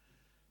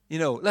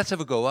 Let's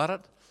have a go at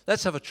it.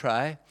 Let's have a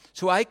try.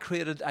 So I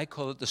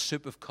call it the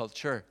soup of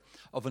culture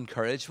of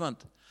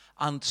encouragement.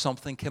 And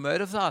something came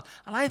out of that.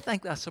 And I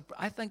think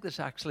there's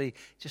actually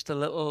just a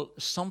little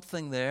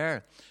something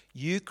there.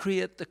 You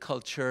create the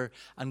culture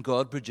and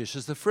God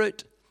produces the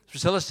fruit.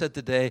 Priscilla said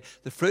today,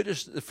 the fruit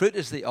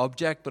is the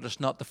object, but it's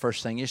not the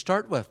first thing you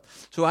start with.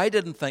 So I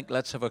didn't think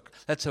let's have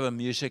a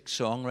music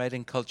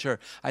songwriting culture.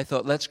 I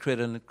thought let's create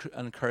an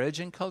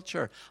encouraging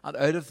culture. And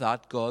out of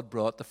that, God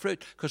brought the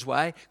fruit. Because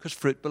why? Because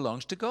fruit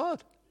belongs to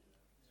God.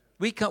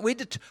 We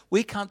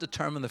can't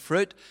determine the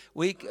fruit.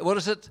 What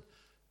is it?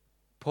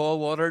 Paul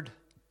watered,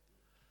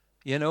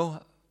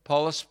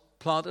 Apollos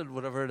planted,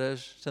 whatever it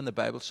is. It's in the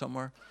Bible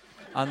somewhere.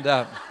 And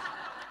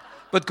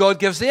but God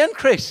gives the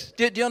increase.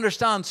 Do you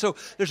understand? So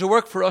there's a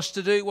work for us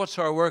to do. What's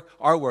our work?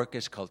 Our work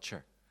is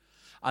culture.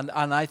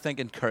 And I think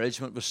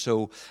encouragement was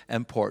so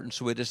important,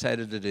 so we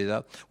decided to do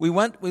that. We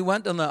went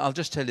on. I'll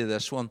just tell you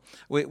this one.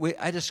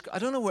 I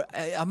don't know where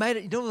I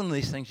might. You know, one of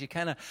these things you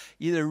kind of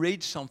either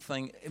read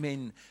something. I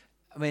mean,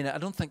 I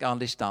don't think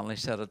Andy Stanley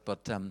said it,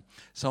 but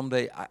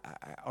somebody,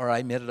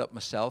 I made it up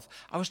myself.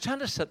 I was trying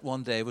to sit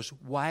one day. Was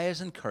why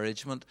is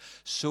encouragement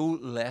so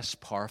less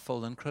powerful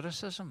than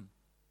criticism?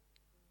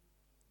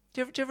 Do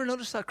you ever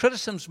notice that?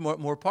 Criticism's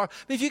more powerful.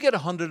 I mean, if you get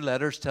 100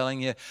 letters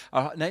telling you,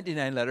 or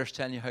 99 letters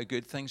telling you how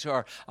good things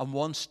are, and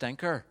one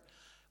stinker,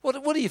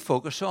 what do you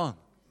focus on?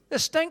 The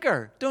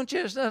stinker, don't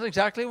you? Isn't that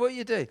exactly what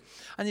you do?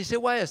 And you say,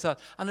 why is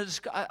that? And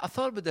I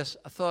thought about this.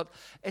 I thought,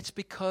 it's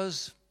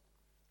because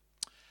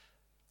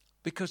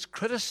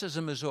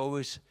criticism is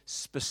always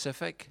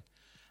specific,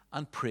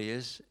 and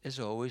praise is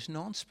always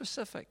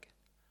non-specific.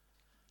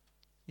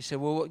 You say,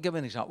 well, give me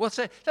an example. Well,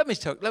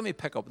 let me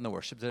pick up in the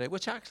worship today,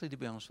 which actually, to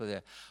be honest with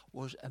you,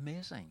 was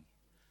amazing.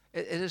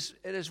 It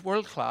is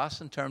world class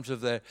in terms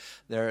of their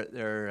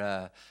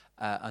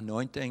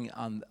anointing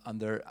and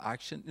their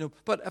action. You know,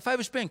 but if I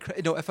was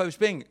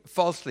being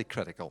falsely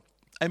critical,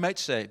 I might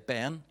say,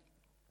 Dan.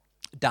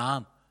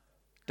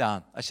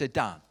 I say,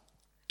 Dan,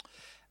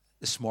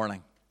 this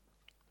morning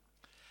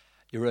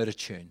you're out of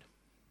tune.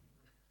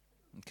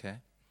 Okay,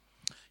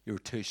 you were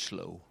too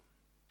slow.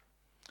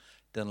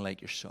 Didn't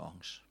like your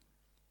songs.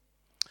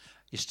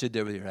 You stood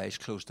there with your eyes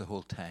closed the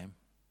whole time.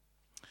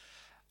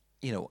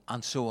 You know,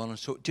 and so on and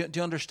so. Do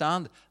you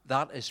understand?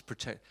 That is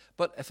protect.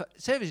 But if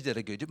you did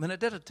a good job, when I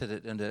did it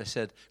today, and I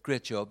said,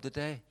 "Great job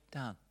today,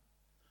 Dan."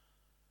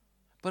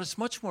 But it's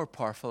much more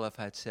powerful if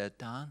I had said,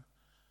 "Dan,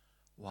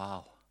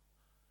 wow,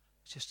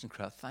 it's just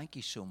incredible. Thank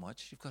you so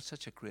much. You've got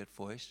such a great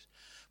voice."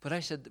 But I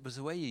said it was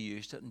the way you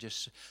used it and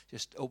just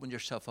opened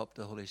yourself up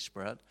to the Holy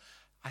Spirit.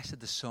 I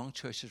said the song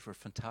choices were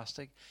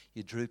fantastic.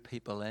 You drew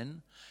people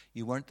in.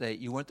 You weren't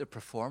the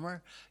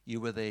performer. You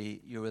were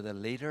the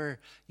leader.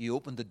 You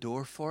opened the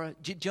door for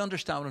it. Do you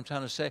understand what I'm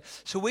trying to say?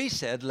 So we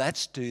said,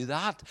 let's do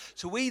that.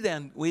 So we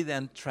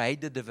then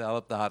tried to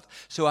develop that.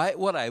 So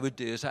what I would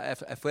do is,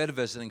 if we had a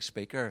visiting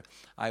speaker,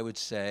 I would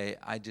say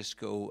I'd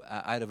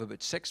have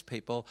about 6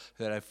 people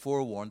who I'd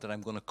forewarned that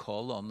I'm going to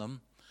call on them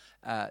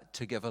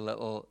to give a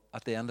little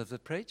at the end of the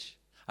preach.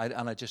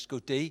 I just go,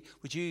 Dee,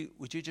 would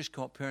you just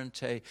come up here and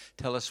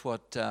tell us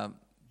what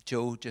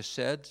Joe just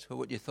said,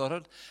 what you thought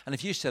of it? And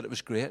if you said it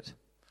was great,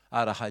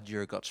 I'd have had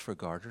your guts for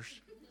garters.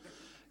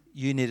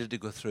 You needed to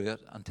go through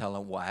it and tell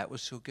them why it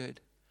was so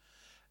good.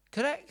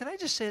 Could I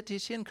just say it to you?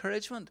 See,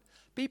 encouragement.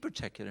 Be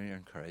particular in your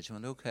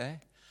encouragement,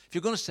 okay? If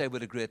you're going to say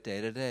what a great day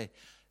today,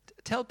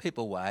 tell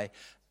people why.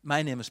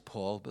 My name is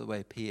Paul, by the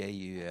way,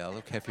 Paul,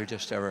 okay, if you're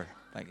just ever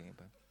thinking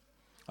about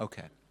it.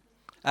 Okay.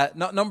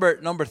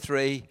 Number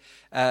three.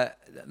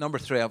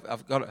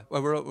 I've got it.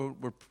 Well,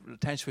 we're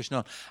time switching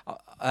on.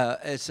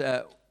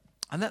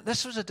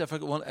 This was a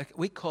difficult one.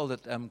 We called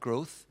it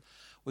growth.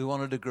 We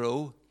wanted to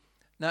grow.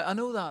 Now I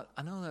know that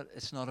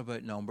it's not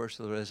about numbers.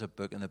 So there is a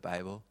book in the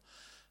Bible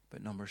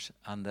about numbers,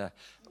 and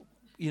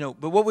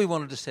but what we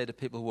wanted to say to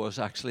people was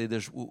actually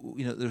there's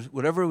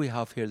whatever we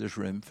have here. There's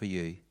room for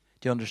you.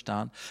 Do you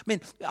understand? I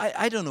mean,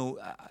 I don't know.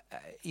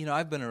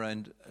 I've been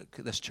around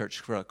this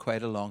church for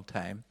quite a long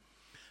time.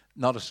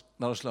 Not as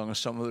long as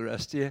some of the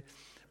rest of you.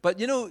 But,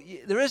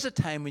 there is a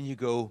time when you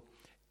go,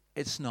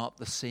 it's not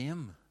the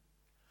same.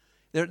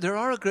 There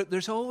are a group,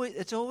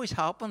 it always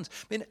happens.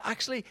 I mean,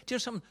 actually, do you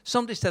know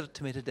somebody said it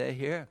to me today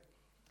here.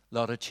 A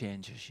lot of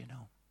changes,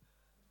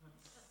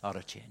 A lot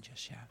of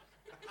changes, yeah.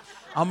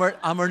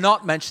 And we're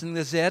not mentioning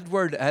the Z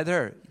word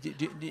either.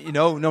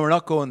 No, we're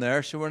not going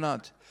there, so we're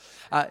not.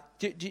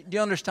 Do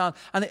you understand?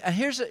 And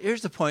here's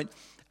the point.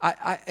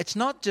 It's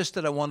not just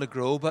that I want to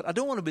grow, but I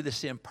don't want to be the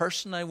same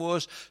person I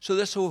was. So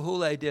this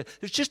whole idea,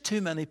 there's just too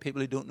many people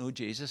who don't know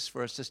Jesus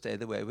for us to stay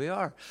the way we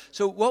are.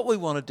 So what we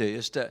want to do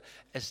is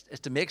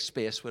to make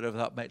space, whatever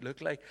that might look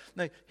like.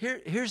 Now,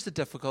 here's the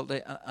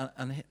difficulty,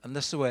 and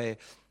this is the way.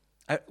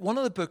 One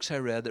of the books I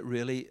read that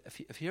really,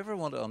 if you ever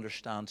want to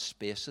understand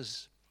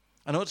spaces,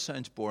 I know it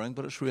sounds boring,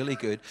 but it's really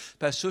good,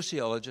 by a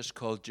sociologist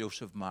called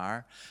Joseph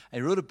Meyer.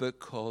 He wrote a book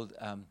called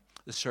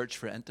The Search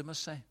for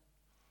Intimacy.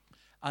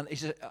 And he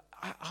said,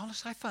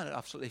 I find it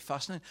absolutely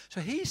fascinating.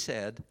 So he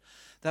said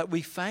that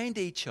we find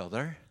each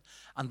other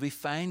and we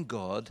find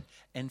God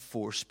in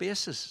 4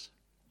 spaces.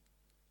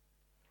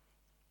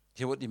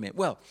 So what do you mean?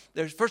 Well,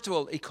 first of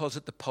all, he calls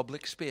it the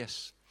public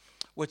space,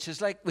 which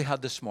is like we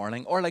had this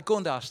morning, or like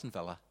going to Aston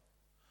Villa.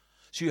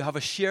 So you have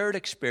a shared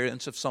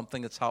experience of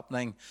something that's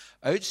happening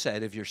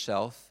outside of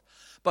yourself.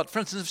 But for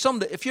instance,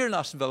 if you're an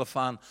Aston Villa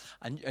fan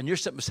and you're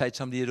sitting beside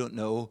somebody you don't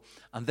know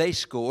and they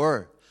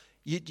score,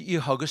 You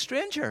hug a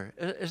stranger,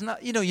 isn't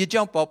that? You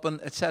jump up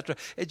and etc.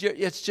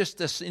 It's just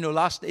this,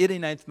 last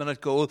 89th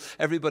minute goal.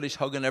 Everybody's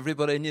hugging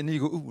everybody, and you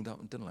go, "Ooh, that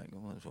one didn't like it.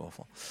 Oh, that's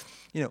awful."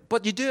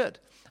 But you do it.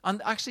 And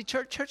actually,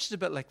 church is a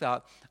bit like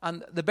that.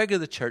 And the bigger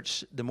the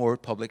church, the more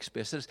public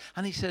space it is.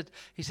 And he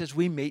says,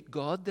 we meet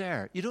God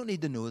there. You don't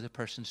need to know the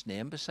person's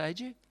name beside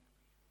you,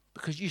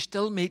 because you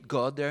still meet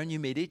God there and you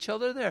meet each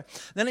other there.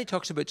 Then he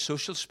talks about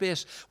social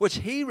space, which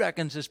he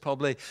reckons is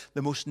probably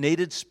the most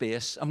needed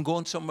space. I'm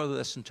going somewhere with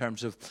this in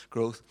terms of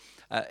growth.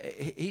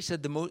 He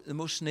said the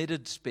most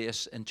needed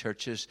space in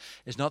churches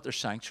is not their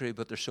sanctuary,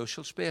 but their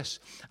social space.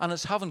 And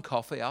it's having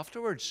coffee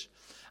afterwards.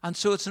 And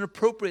so it's an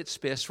appropriate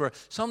space where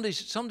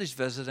somebody's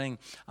visiting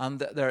and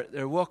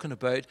they're walking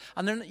about,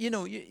 and then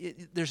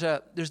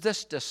there's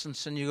this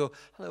distance, and you go,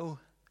 "Hello,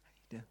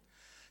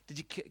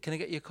 can I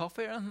get you a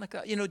coffee?" or anything like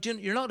that.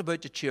 You're not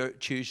about to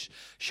choose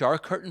shower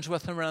curtains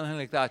with them or anything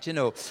like that.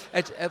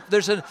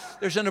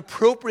 There's an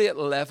appropriate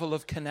level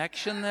of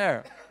connection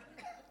there.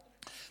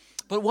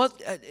 But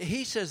what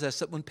he says this,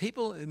 that when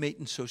people meet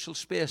in social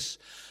space,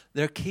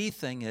 their key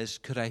thing is,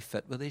 could I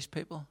fit with these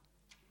people?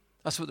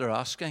 That's what they're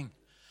asking.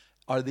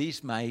 Are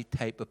these my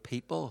type of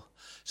people?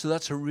 So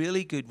that's a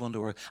really good one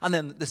to work. And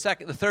then the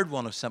third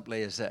one of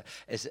simply is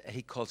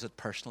he calls it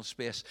personal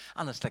space,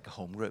 and it's like a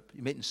home group.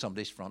 You meet in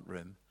somebody's front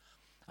room,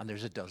 and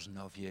there's a dozen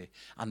of you,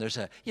 and there's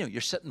you're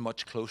sitting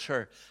much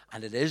closer,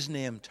 and it is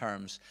name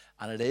terms,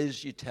 and it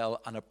is, you tell,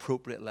 an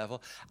appropriate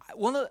level.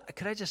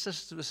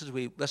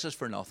 This is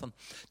for nothing.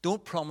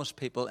 Don't promise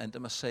people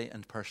intimacy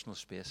in personal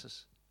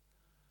spaces.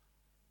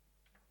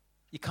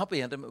 You can't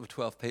be intimate with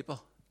 12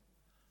 people.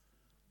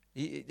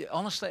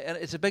 Honestly,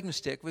 it's a big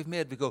mistake we've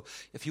made. We go,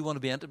 if you want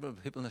to be intimate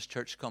with people in this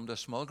church, come to a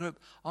small group.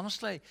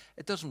 Honestly,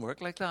 it doesn't work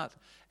like that.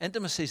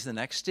 Intimacy is the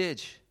next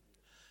stage,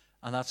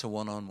 and that's a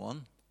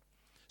one-on-one.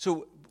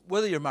 So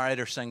whether you're married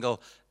or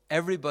single,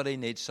 everybody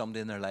needs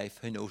somebody in their life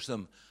who knows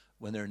them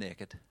when they're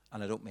naked.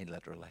 And I don't mean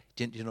literally.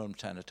 Do you know what I'm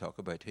trying to talk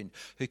about?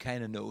 Who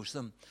kind of knows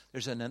them.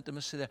 There's an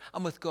intimacy there.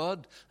 And with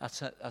God,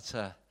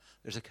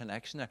 there's a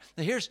connection there.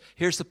 Now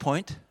here's the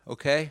point,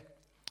 okay?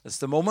 It's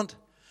the moment.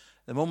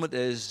 The moment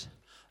is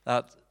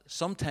that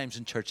sometimes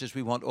in churches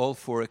we want all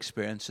 4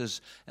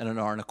 experiences in an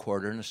hour and a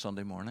quarter on a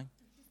Sunday morning.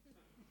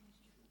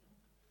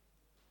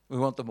 We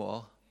want them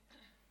all.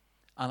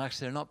 And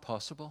actually they're not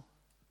possible.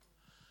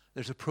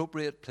 There's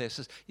appropriate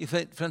places.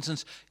 For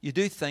instance, you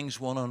do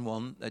things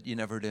one-on-one that you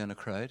never do in a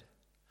crowd.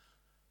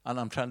 And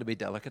I'm trying to be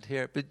delicate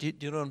here, but do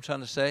you know what I'm trying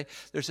to say?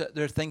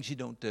 There are things you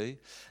don't do.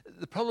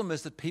 The problem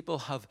is that people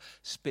have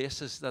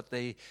spaces that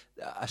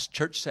as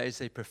church size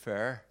they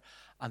prefer,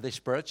 and they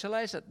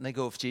spiritualize it. And they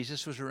go, if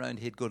Jesus was around,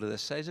 he'd go to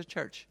this size of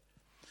church.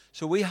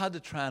 So we had to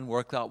try and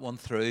work that one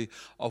through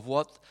of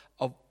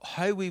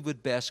how we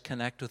would best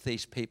connect with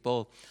these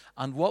people,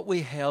 and what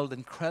we held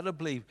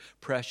incredibly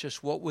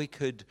precious, what we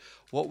could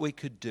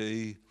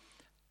do,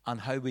 and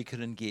how we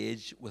could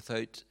engage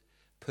without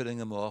putting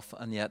them off,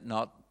 and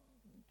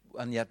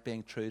yet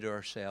being true to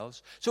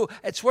ourselves. So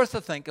it's worth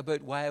a think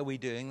about, why are we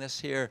doing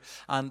this here?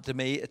 And to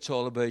me, it's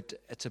all about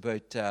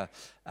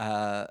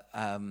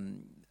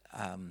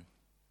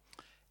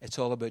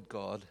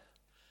God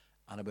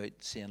and about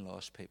seeing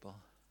lost people.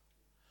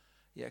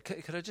 Yeah,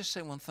 could I just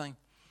say one thing?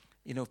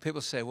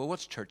 People say, well,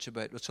 what's church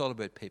about? It's all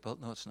about people.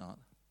 No, it's not.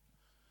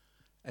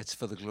 It's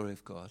for the glory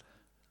of God.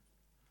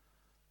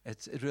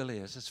 It really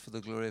is. It's for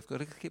the glory of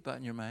God. Keep that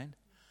in your mind.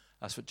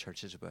 That's what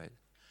church is about.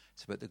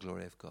 It's about the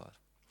glory of God.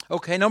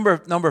 Okay,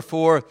 number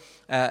 4,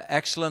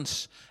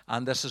 excellence,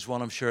 and this is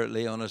one I'm sure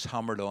Leon has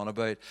hammered on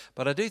about.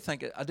 But I do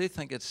think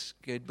it's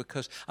good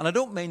because, and I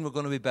don't mean we're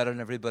going to be better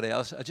than everybody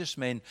else. I just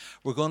mean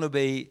we're going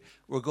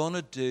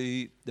to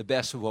do the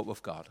best of what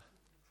we've got.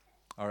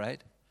 All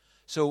right.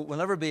 So we'll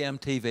never be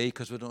MTV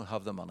because we don't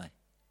have the money.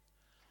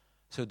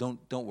 So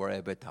don't worry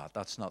about that.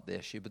 That's not the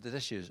issue. But the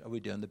issue is, are we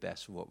doing the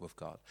best of what we've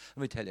got?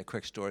 Let me tell you a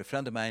quick story. A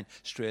friend of mine,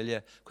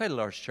 Australia, quite a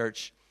large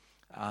church,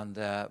 and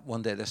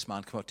one day this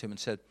man came up to him and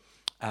said,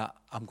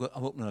 I'm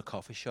opening a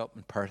coffee shop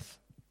in Perth,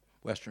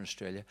 Western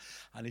Australia.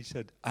 And he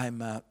said, I'm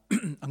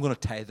going to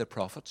tithe the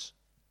profits.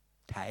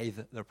 Tithe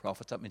their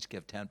profits. That means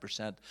give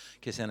 10%. In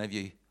case any of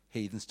you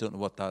heathens don't know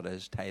what that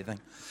is, tithing.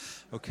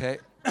 Okay.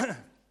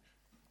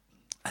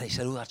 And he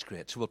said, oh, that's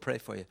great. So we'll pray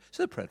for you.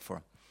 So they prayed for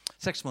him.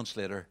 6 months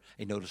later,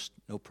 he noticed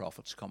no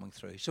profits coming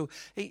through. So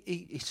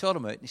he sought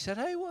him out and he said,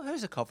 hey, well,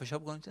 how's the coffee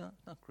shop going?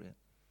 Not great.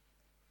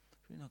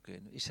 Really not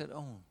good. He said,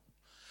 oh.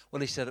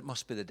 Well, he said, it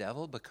must be the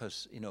devil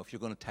because, if you're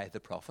going to tithe the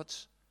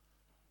profits,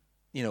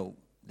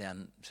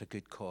 then it's a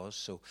good cause.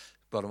 So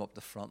brought him up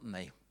the front and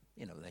they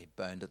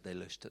bound it, they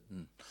loosed it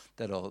and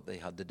did all that they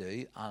had to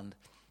do. And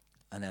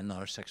then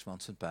another 6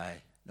 months went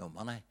by, no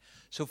money.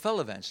 So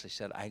Phil eventually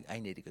said, I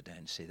need to go down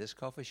and see this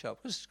coffee shop.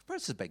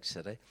 It's a big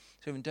city.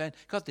 So he went down,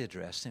 got the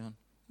address, and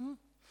he went,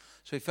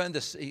 So he found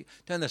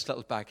down this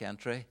little back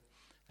entry,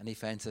 and he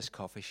finds this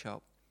coffee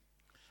shop.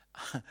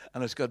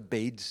 And it's got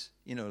beads,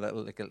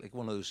 like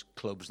one of those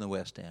clubs in the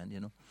West End,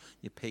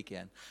 You peek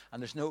in.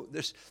 And there's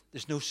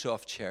no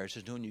soft chairs,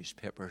 there's no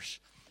newspapers.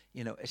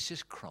 It's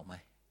just crummy.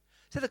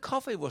 So the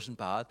coffee wasn't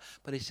bad,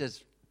 but he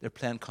says they're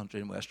playing country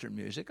and western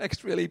music. Like,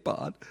 it's really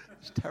bad.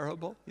 It's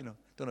terrible. Don't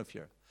know if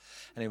you're.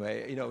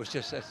 Anyway,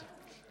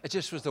 it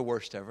just was the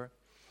worst ever.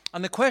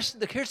 And here's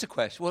the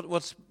question.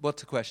 What's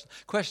the question?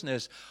 The question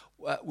is,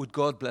 would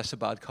God bless a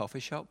bad coffee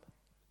shop?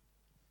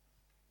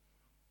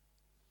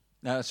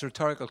 Now, it's a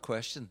rhetorical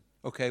question.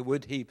 Okay,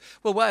 would he?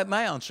 Well,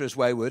 my answer is,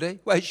 why would he?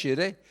 Why should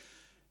he?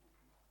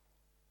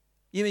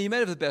 You might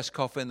have the best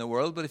coffee in the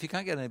world, but if you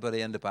can't get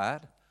anybody in to buy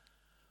it,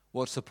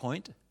 what's the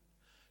point?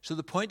 So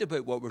the point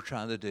about what we're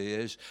trying to do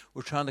is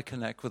we're trying to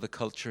connect with a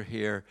culture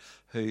here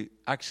who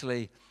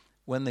actually,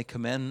 when they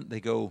come in, they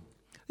go,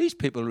 these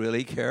people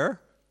really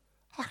care.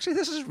 Actually,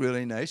 this is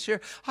really nice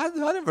here. I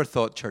never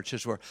thought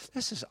churches were.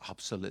 This is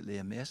absolutely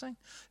amazing.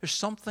 There's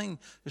something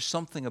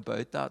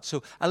about that.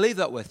 So I'll leave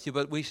that with you,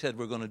 but we said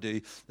we're going to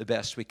do the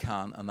best we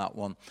can on that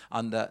one.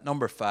 And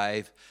number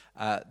 5,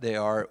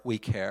 we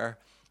care.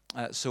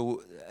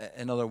 So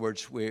in other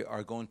words, we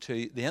are going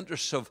to, the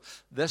interests of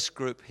this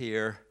group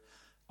here,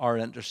 our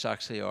interests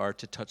actually are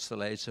to touch the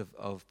lives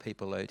of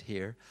people out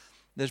here.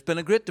 There's been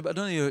a great debate. I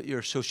don't know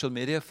your social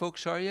media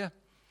folks, are you?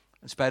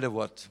 In spite of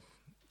what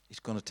he's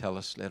going to tell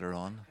us later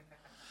on.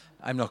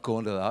 I'm not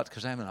going to that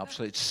because I'm an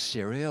absolute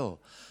serial.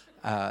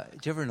 Do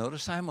you ever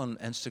notice I'm on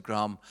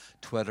Instagram,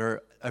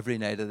 Twitter every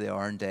night of the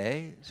hour and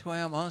day? That's why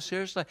I'm on,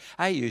 seriously.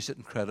 I use it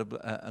incredibly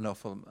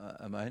enough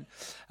amount.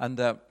 And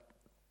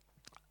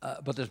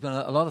but there's been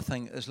a lot of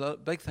things. There's a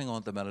big thing on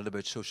at the minute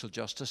about social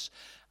justice,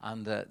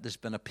 and there's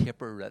been a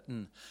paper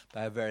written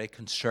by a very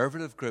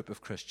conservative group of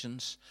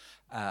Christians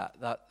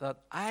that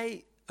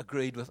I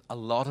agreed with a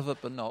lot of it,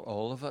 but not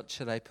all of it,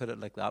 should I put it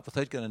like that,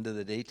 without getting into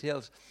the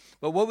details.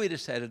 But what we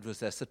decided was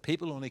this, that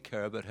people only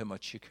care about how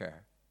much you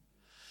care.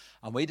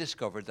 And we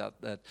discovered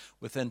that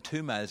within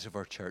 2 miles of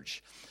our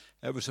church,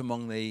 it was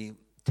among the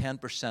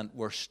 10%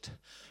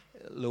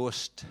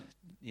 lowest,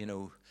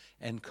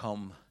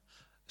 income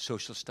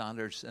social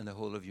standards in the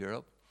whole of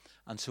Europe.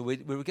 And so we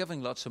were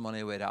giving lots of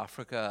money away to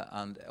Africa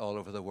and all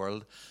over the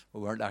world.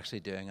 We weren't actually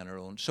doing it on our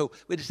own. So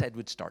we decided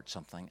we'd start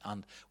something,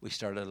 and we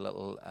started a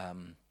little...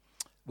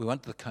 we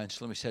went to the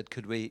council and we said,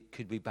 could we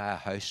buy a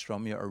house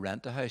from you or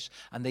rent a house?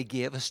 And they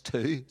gave us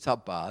 2. It's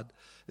not bad.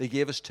 They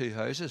gave us 2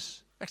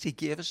 houses. Actually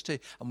gave us 2.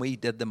 And we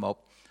did them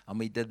up. And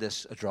we did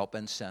this, a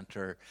drop-in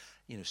centre,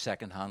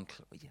 second-hand,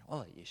 all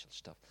that usual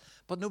stuff.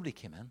 But nobody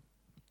came in.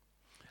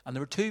 And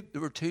there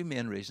were two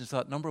main reasons for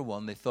that. Number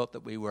one, they thought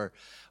that we were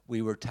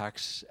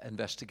tax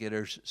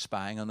investigators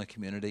spying on the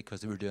community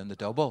because they were doing the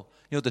double.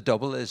 The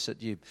double is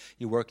that you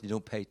work, you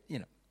don't pay,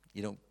 you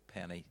don't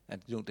pay any,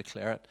 and you don't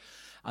declare it.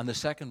 And the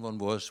second one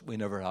was we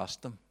never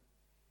asked them.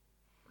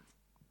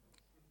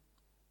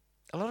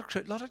 A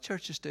lot of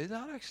churches do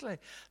that, actually.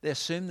 They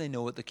assume they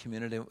know what the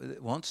community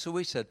wants. So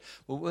we said,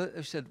 well,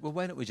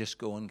 why don't we just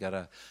go and get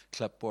a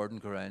clipboard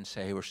and go around and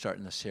say, hey, we're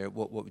starting this here.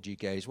 What would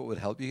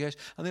help you guys?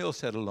 And they all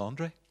said a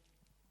laundry.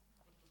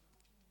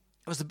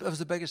 It was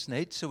the biggest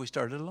need, so we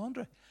started a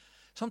laundry.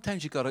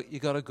 Sometimes you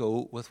gotta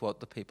go with what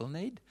the people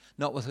need,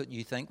 not with what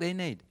you think they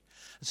need.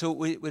 So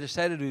we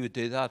decided we would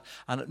do that,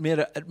 and it made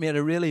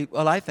a really,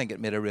 well, I think it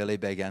made a really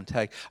big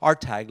impact. Our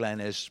tagline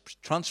is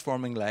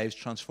transforming lives,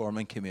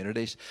 transforming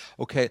communities.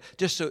 Okay,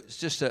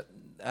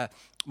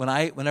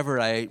 whenever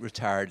I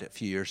retired a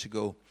few years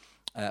ago,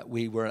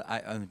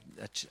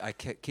 I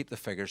keep the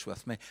figures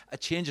with me. It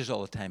changes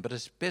all the time, but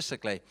it's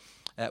basically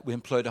we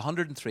employed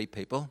 103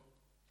 people.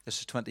 This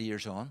is 20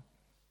 years on.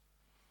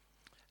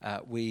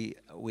 We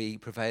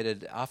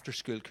provided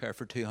after-school care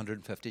for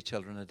 250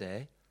 children a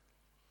day.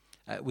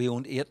 We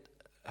owned 8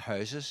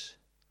 houses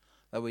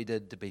that we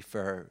did to be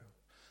fair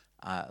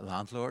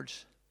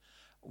landlords.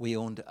 We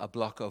owned a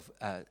block of,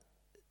 I'm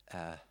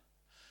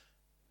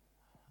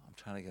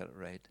trying to get it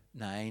right,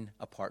 9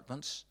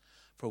 apartments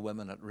for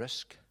women at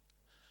risk.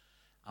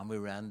 And we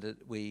rented,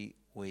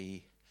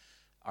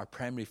 our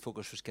primary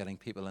focus was getting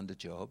people into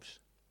jobs.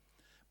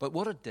 But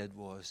what it did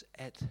was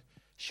it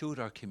showed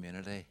our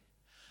community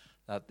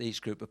that these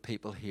group of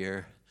people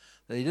here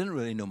that they didn't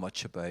really know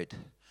much about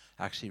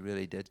actually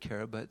really did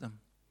care about them.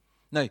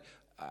 Now,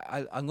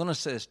 I'm going to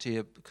say this to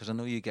you because I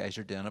know you guys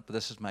are doing it, but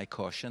this is my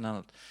caution on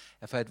it.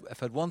 If I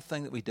had one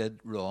thing that we did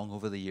wrong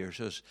over the years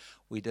was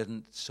we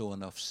didn't sow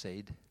enough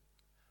seed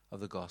of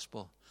the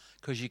gospel,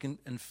 because you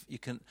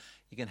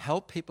can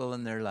help people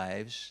in their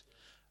lives,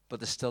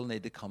 but they still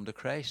need to come to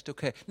Christ.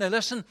 Okay. Now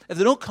listen, if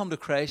they don't come to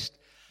Christ,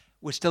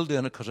 we're still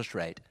doing it because it's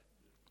right.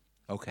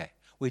 Okay.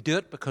 We do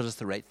it because it's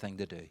the right thing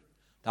to do.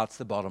 That's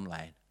the bottom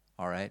line.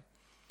 All right.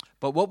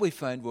 But what we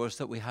found was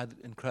that we had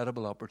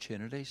incredible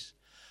opportunities.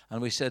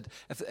 And we said,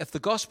 if the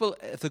gospel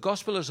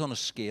is on a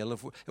scale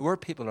of where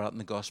people are at in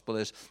the gospel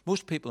is,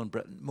 most people in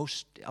Britain,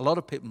 a lot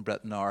of people in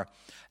Britain are,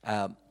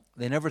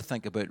 they never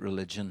think about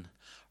religion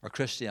or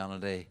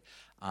Christianity,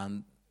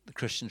 and the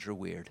Christians are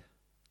weird.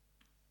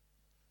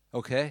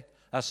 Okay?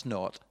 That's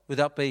not. Would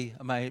that be,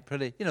 am I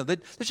pretty, there's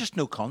just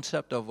no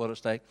concept of what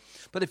it's like.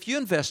 But if you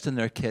invest in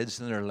their kids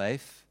and their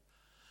life,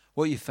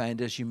 what you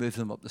find is you move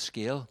them up the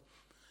scale.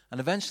 And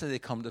eventually they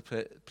come to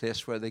a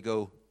place where they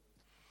go,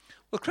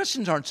 well,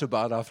 Christians aren't so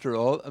bad after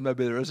all, and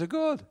maybe there is a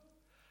God.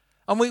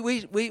 And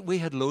we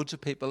had loads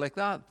of people like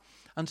that.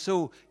 And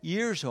so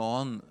years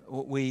on,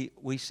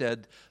 we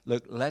said,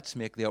 look, let's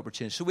make the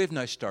opportunity. So we've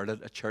now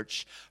started a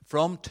church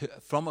from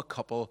a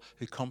couple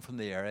who come from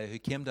the area, who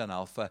came to an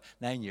Alpha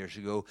 9 years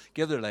ago,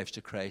 gave their lives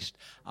to Christ,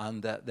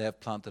 and they have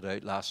planted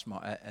out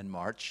in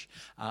March,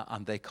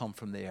 and they come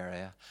from the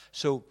area.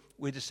 So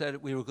we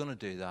decided we were going to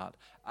do that.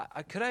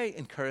 Could I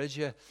encourage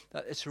you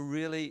that it's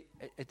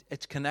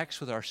it connects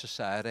with our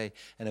society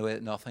in a way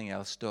that nothing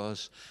else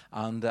does.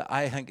 And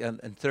I think in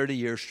 30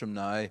 years from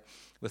now,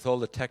 with all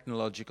the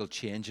technological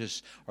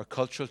changes or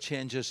cultural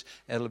changes,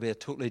 it'll be a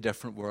totally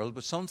different world.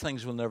 But some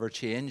things will never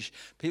change.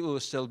 People will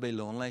still be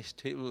lonely.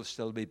 People will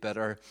still be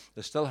bitter.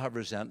 They'll still have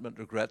resentment,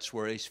 regrets,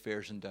 worries,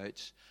 fears, and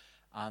doubts.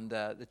 And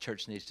the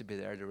church needs to be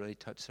there to really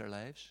touch their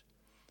lives.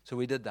 So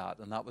we did that,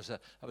 and that was a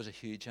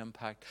huge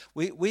impact.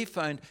 We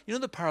found,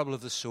 the parable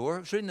of the sower. I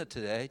was reading it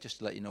today, just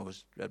to let you know, I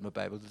was reading my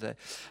Bible today,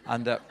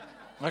 and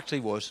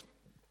actually was.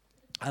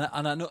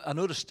 And I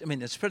noticed,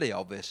 it's pretty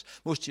obvious.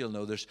 Most of you'll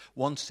know there's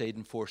one seed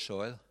and four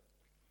soil,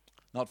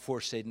 not four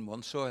seed and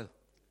one soil.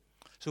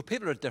 So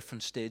people are at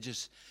different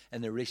stages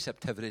in their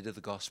receptivity to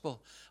the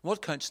gospel. And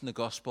what counts in the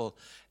gospel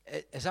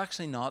is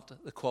actually not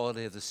the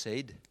quality of the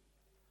seed,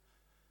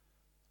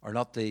 or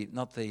not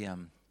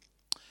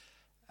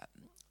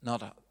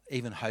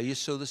even how you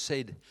sow the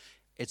seed.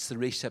 It's the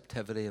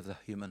receptivity of the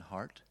human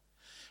heart.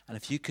 And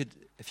if you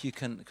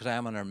can, because I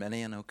am an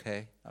Arminian,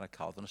 okay, not a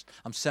Calvinist.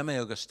 I'm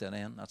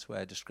semi-Augustinian. That's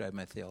why I describe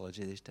my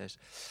theology these days.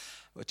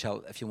 Which,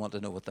 if you want to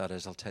know what that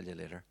is, I'll tell you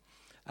later.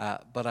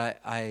 But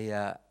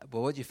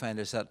what you find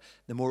is that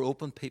the more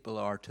open people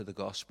are to the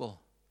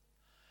gospel,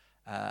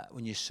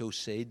 when you sow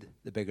seed,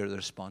 the bigger the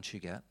response you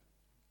get.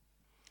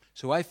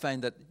 So I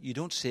find that you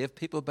don't save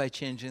people by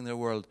changing their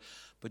world,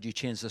 but you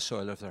change the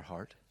soil of their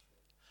heart.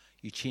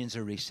 You change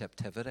their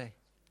receptivity,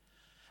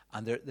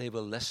 and they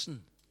will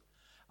listen.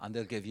 And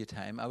they'll give you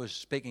time. I was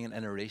speaking in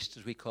Inner East,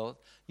 as we call it,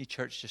 new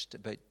church just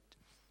about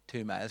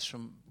 2 miles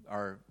from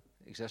our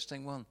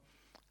existing one.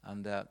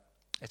 And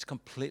it's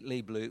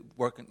completely blue,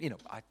 working, do you know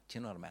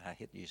what I mean? I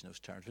hate using those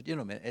terms, but you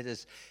know what I mean?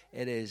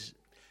 It is,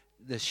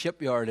 the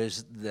shipyard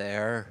is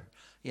there,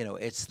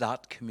 it's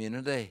that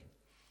community,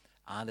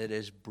 and it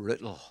is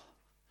brutal.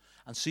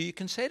 And so you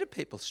can say to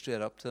people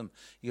straight up to them,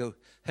 you go,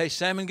 hey,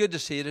 Simon, good to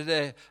see you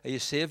today. Are you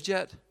saved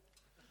yet?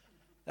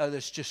 Now,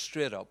 that's just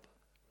straight up.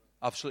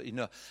 Absolutely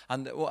no.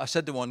 And I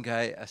said to one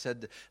guy, I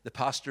said, the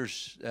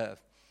pastor's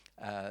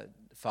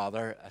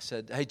father, I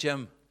said, hey, Jim,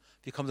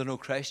 have you come to know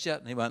Christ yet?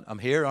 And he went, I'm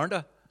here, aren't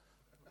I?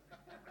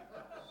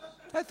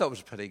 I thought it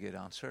was a pretty good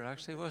answer,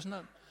 actually, wasn't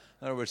it?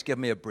 In other words, give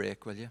me a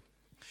break, will you?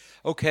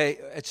 Okay,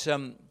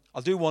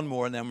 I'll do one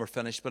more and then we're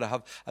finished, but I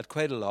had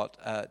quite a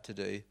lot to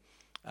do.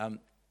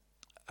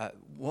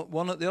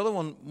 One of the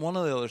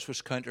others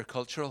was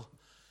countercultural.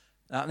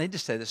 Now, I need to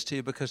say this to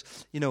you because,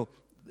 and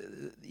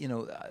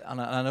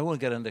I don't want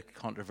to get into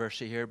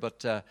controversy here, but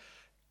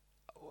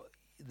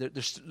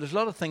there's a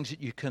lot of things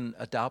that you can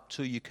adapt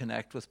to. You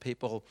connect with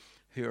people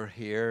who are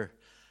here,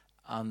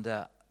 and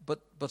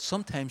but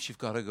sometimes you've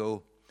got to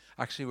go.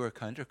 Actually, we're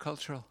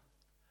countercultural.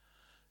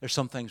 There's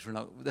some things we're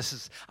not.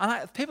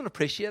 People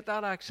appreciate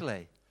that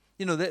actually.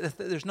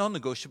 There's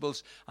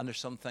non-negotiables, and there's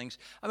some things.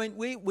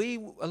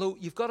 Although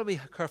you've got to be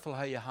careful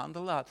how you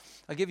handle that.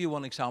 I'll give you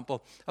one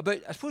example.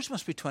 I suppose it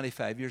must be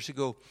 25 years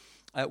ago.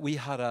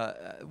 We've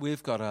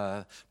got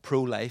a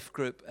pro-life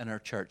group in our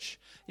church.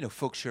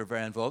 Folks who are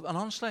very involved. And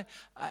honestly,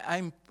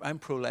 I'm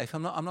pro-life.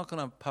 I'm not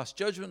going to pass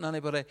judgment on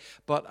anybody,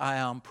 but I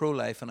am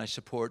pro-life, and I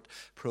support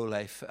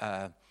pro-life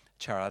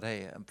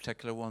charity, in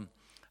particular one,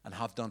 and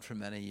have done for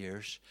many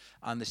years.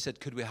 And they said,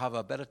 could we have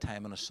a bit of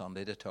time on a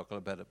Sunday to talk a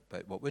little bit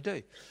about what we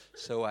do?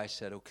 So I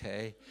said,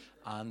 okay.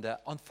 And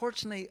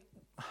unfortunately,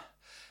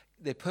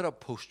 they put up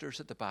posters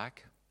at the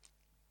back,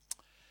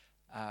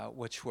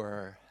 which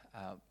were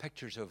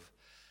pictures of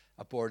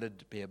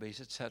aborted babies,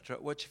 etc.,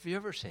 which, if you've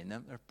ever seen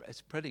them,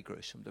 it's pretty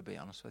gruesome, to be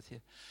honest with you.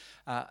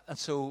 And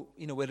so,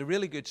 we had a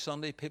really good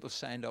Sunday, people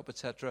signed up,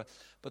 etc.,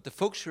 but the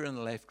folks who were in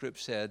the life group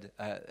said,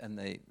 in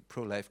the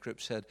pro-life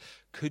group said,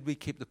 could we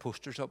keep the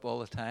posters up all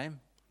the time?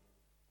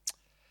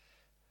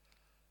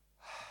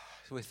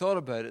 So we thought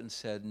about it and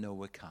said, no,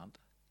 we can't.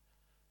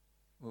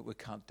 We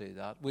can't do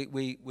that.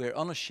 We're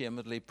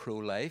unashamedly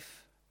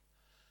pro-life,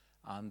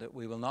 and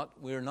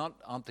we're not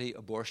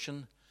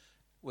anti-abortion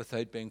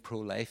without being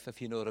pro-life,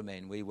 if you know what I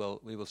mean. We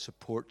will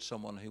support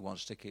someone who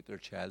wants to keep their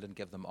child and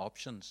give them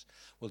options.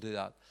 We'll do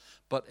that.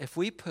 But if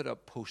we put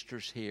up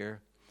posters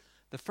here,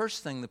 the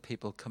first thing that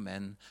people come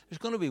in, there's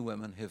going to be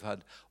women who've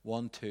had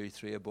 1, 2,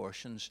 3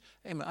 abortions.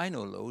 I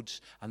know loads,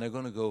 and they're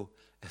going to go,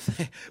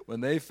 when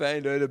they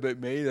find out about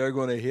me, they're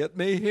going to hate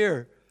me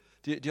here.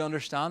 Do you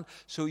understand?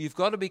 So you've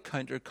got to be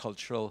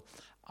countercultural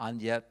and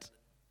yet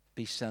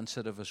be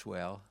sensitive as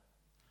well.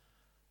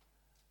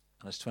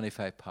 And it's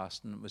 25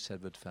 past, and we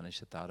said we'd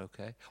finish at that,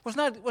 okay? Wasn't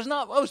that,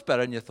 that was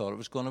better than you thought it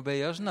was going to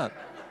be, wasn't it?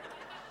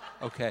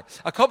 Okay.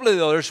 A couple of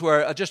the others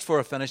were, just before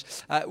I finish,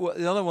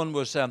 the other one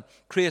was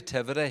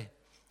creativity.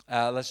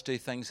 Let's do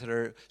things that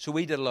are. So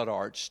we did a lot of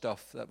art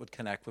stuff that would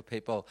connect with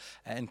people.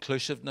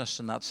 Inclusiveness,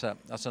 and that's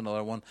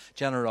another one.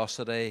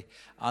 Generosity,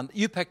 and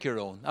you pick your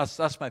own.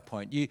 That's my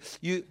point.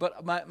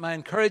 But my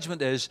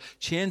encouragement is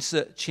change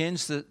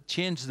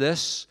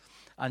this,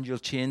 and you'll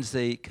change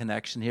the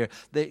connection here.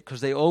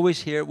 Because they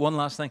always hear one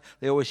last thing.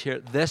 They always hear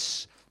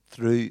this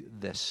through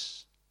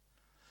this.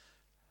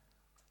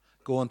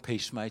 Go in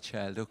peace, my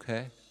child.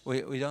 Okay,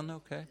 we done?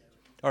 Okay.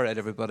 All right,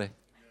 everybody.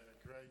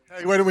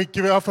 Hey, why don't we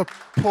give it up for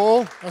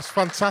Paul? That's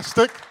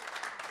fantastic.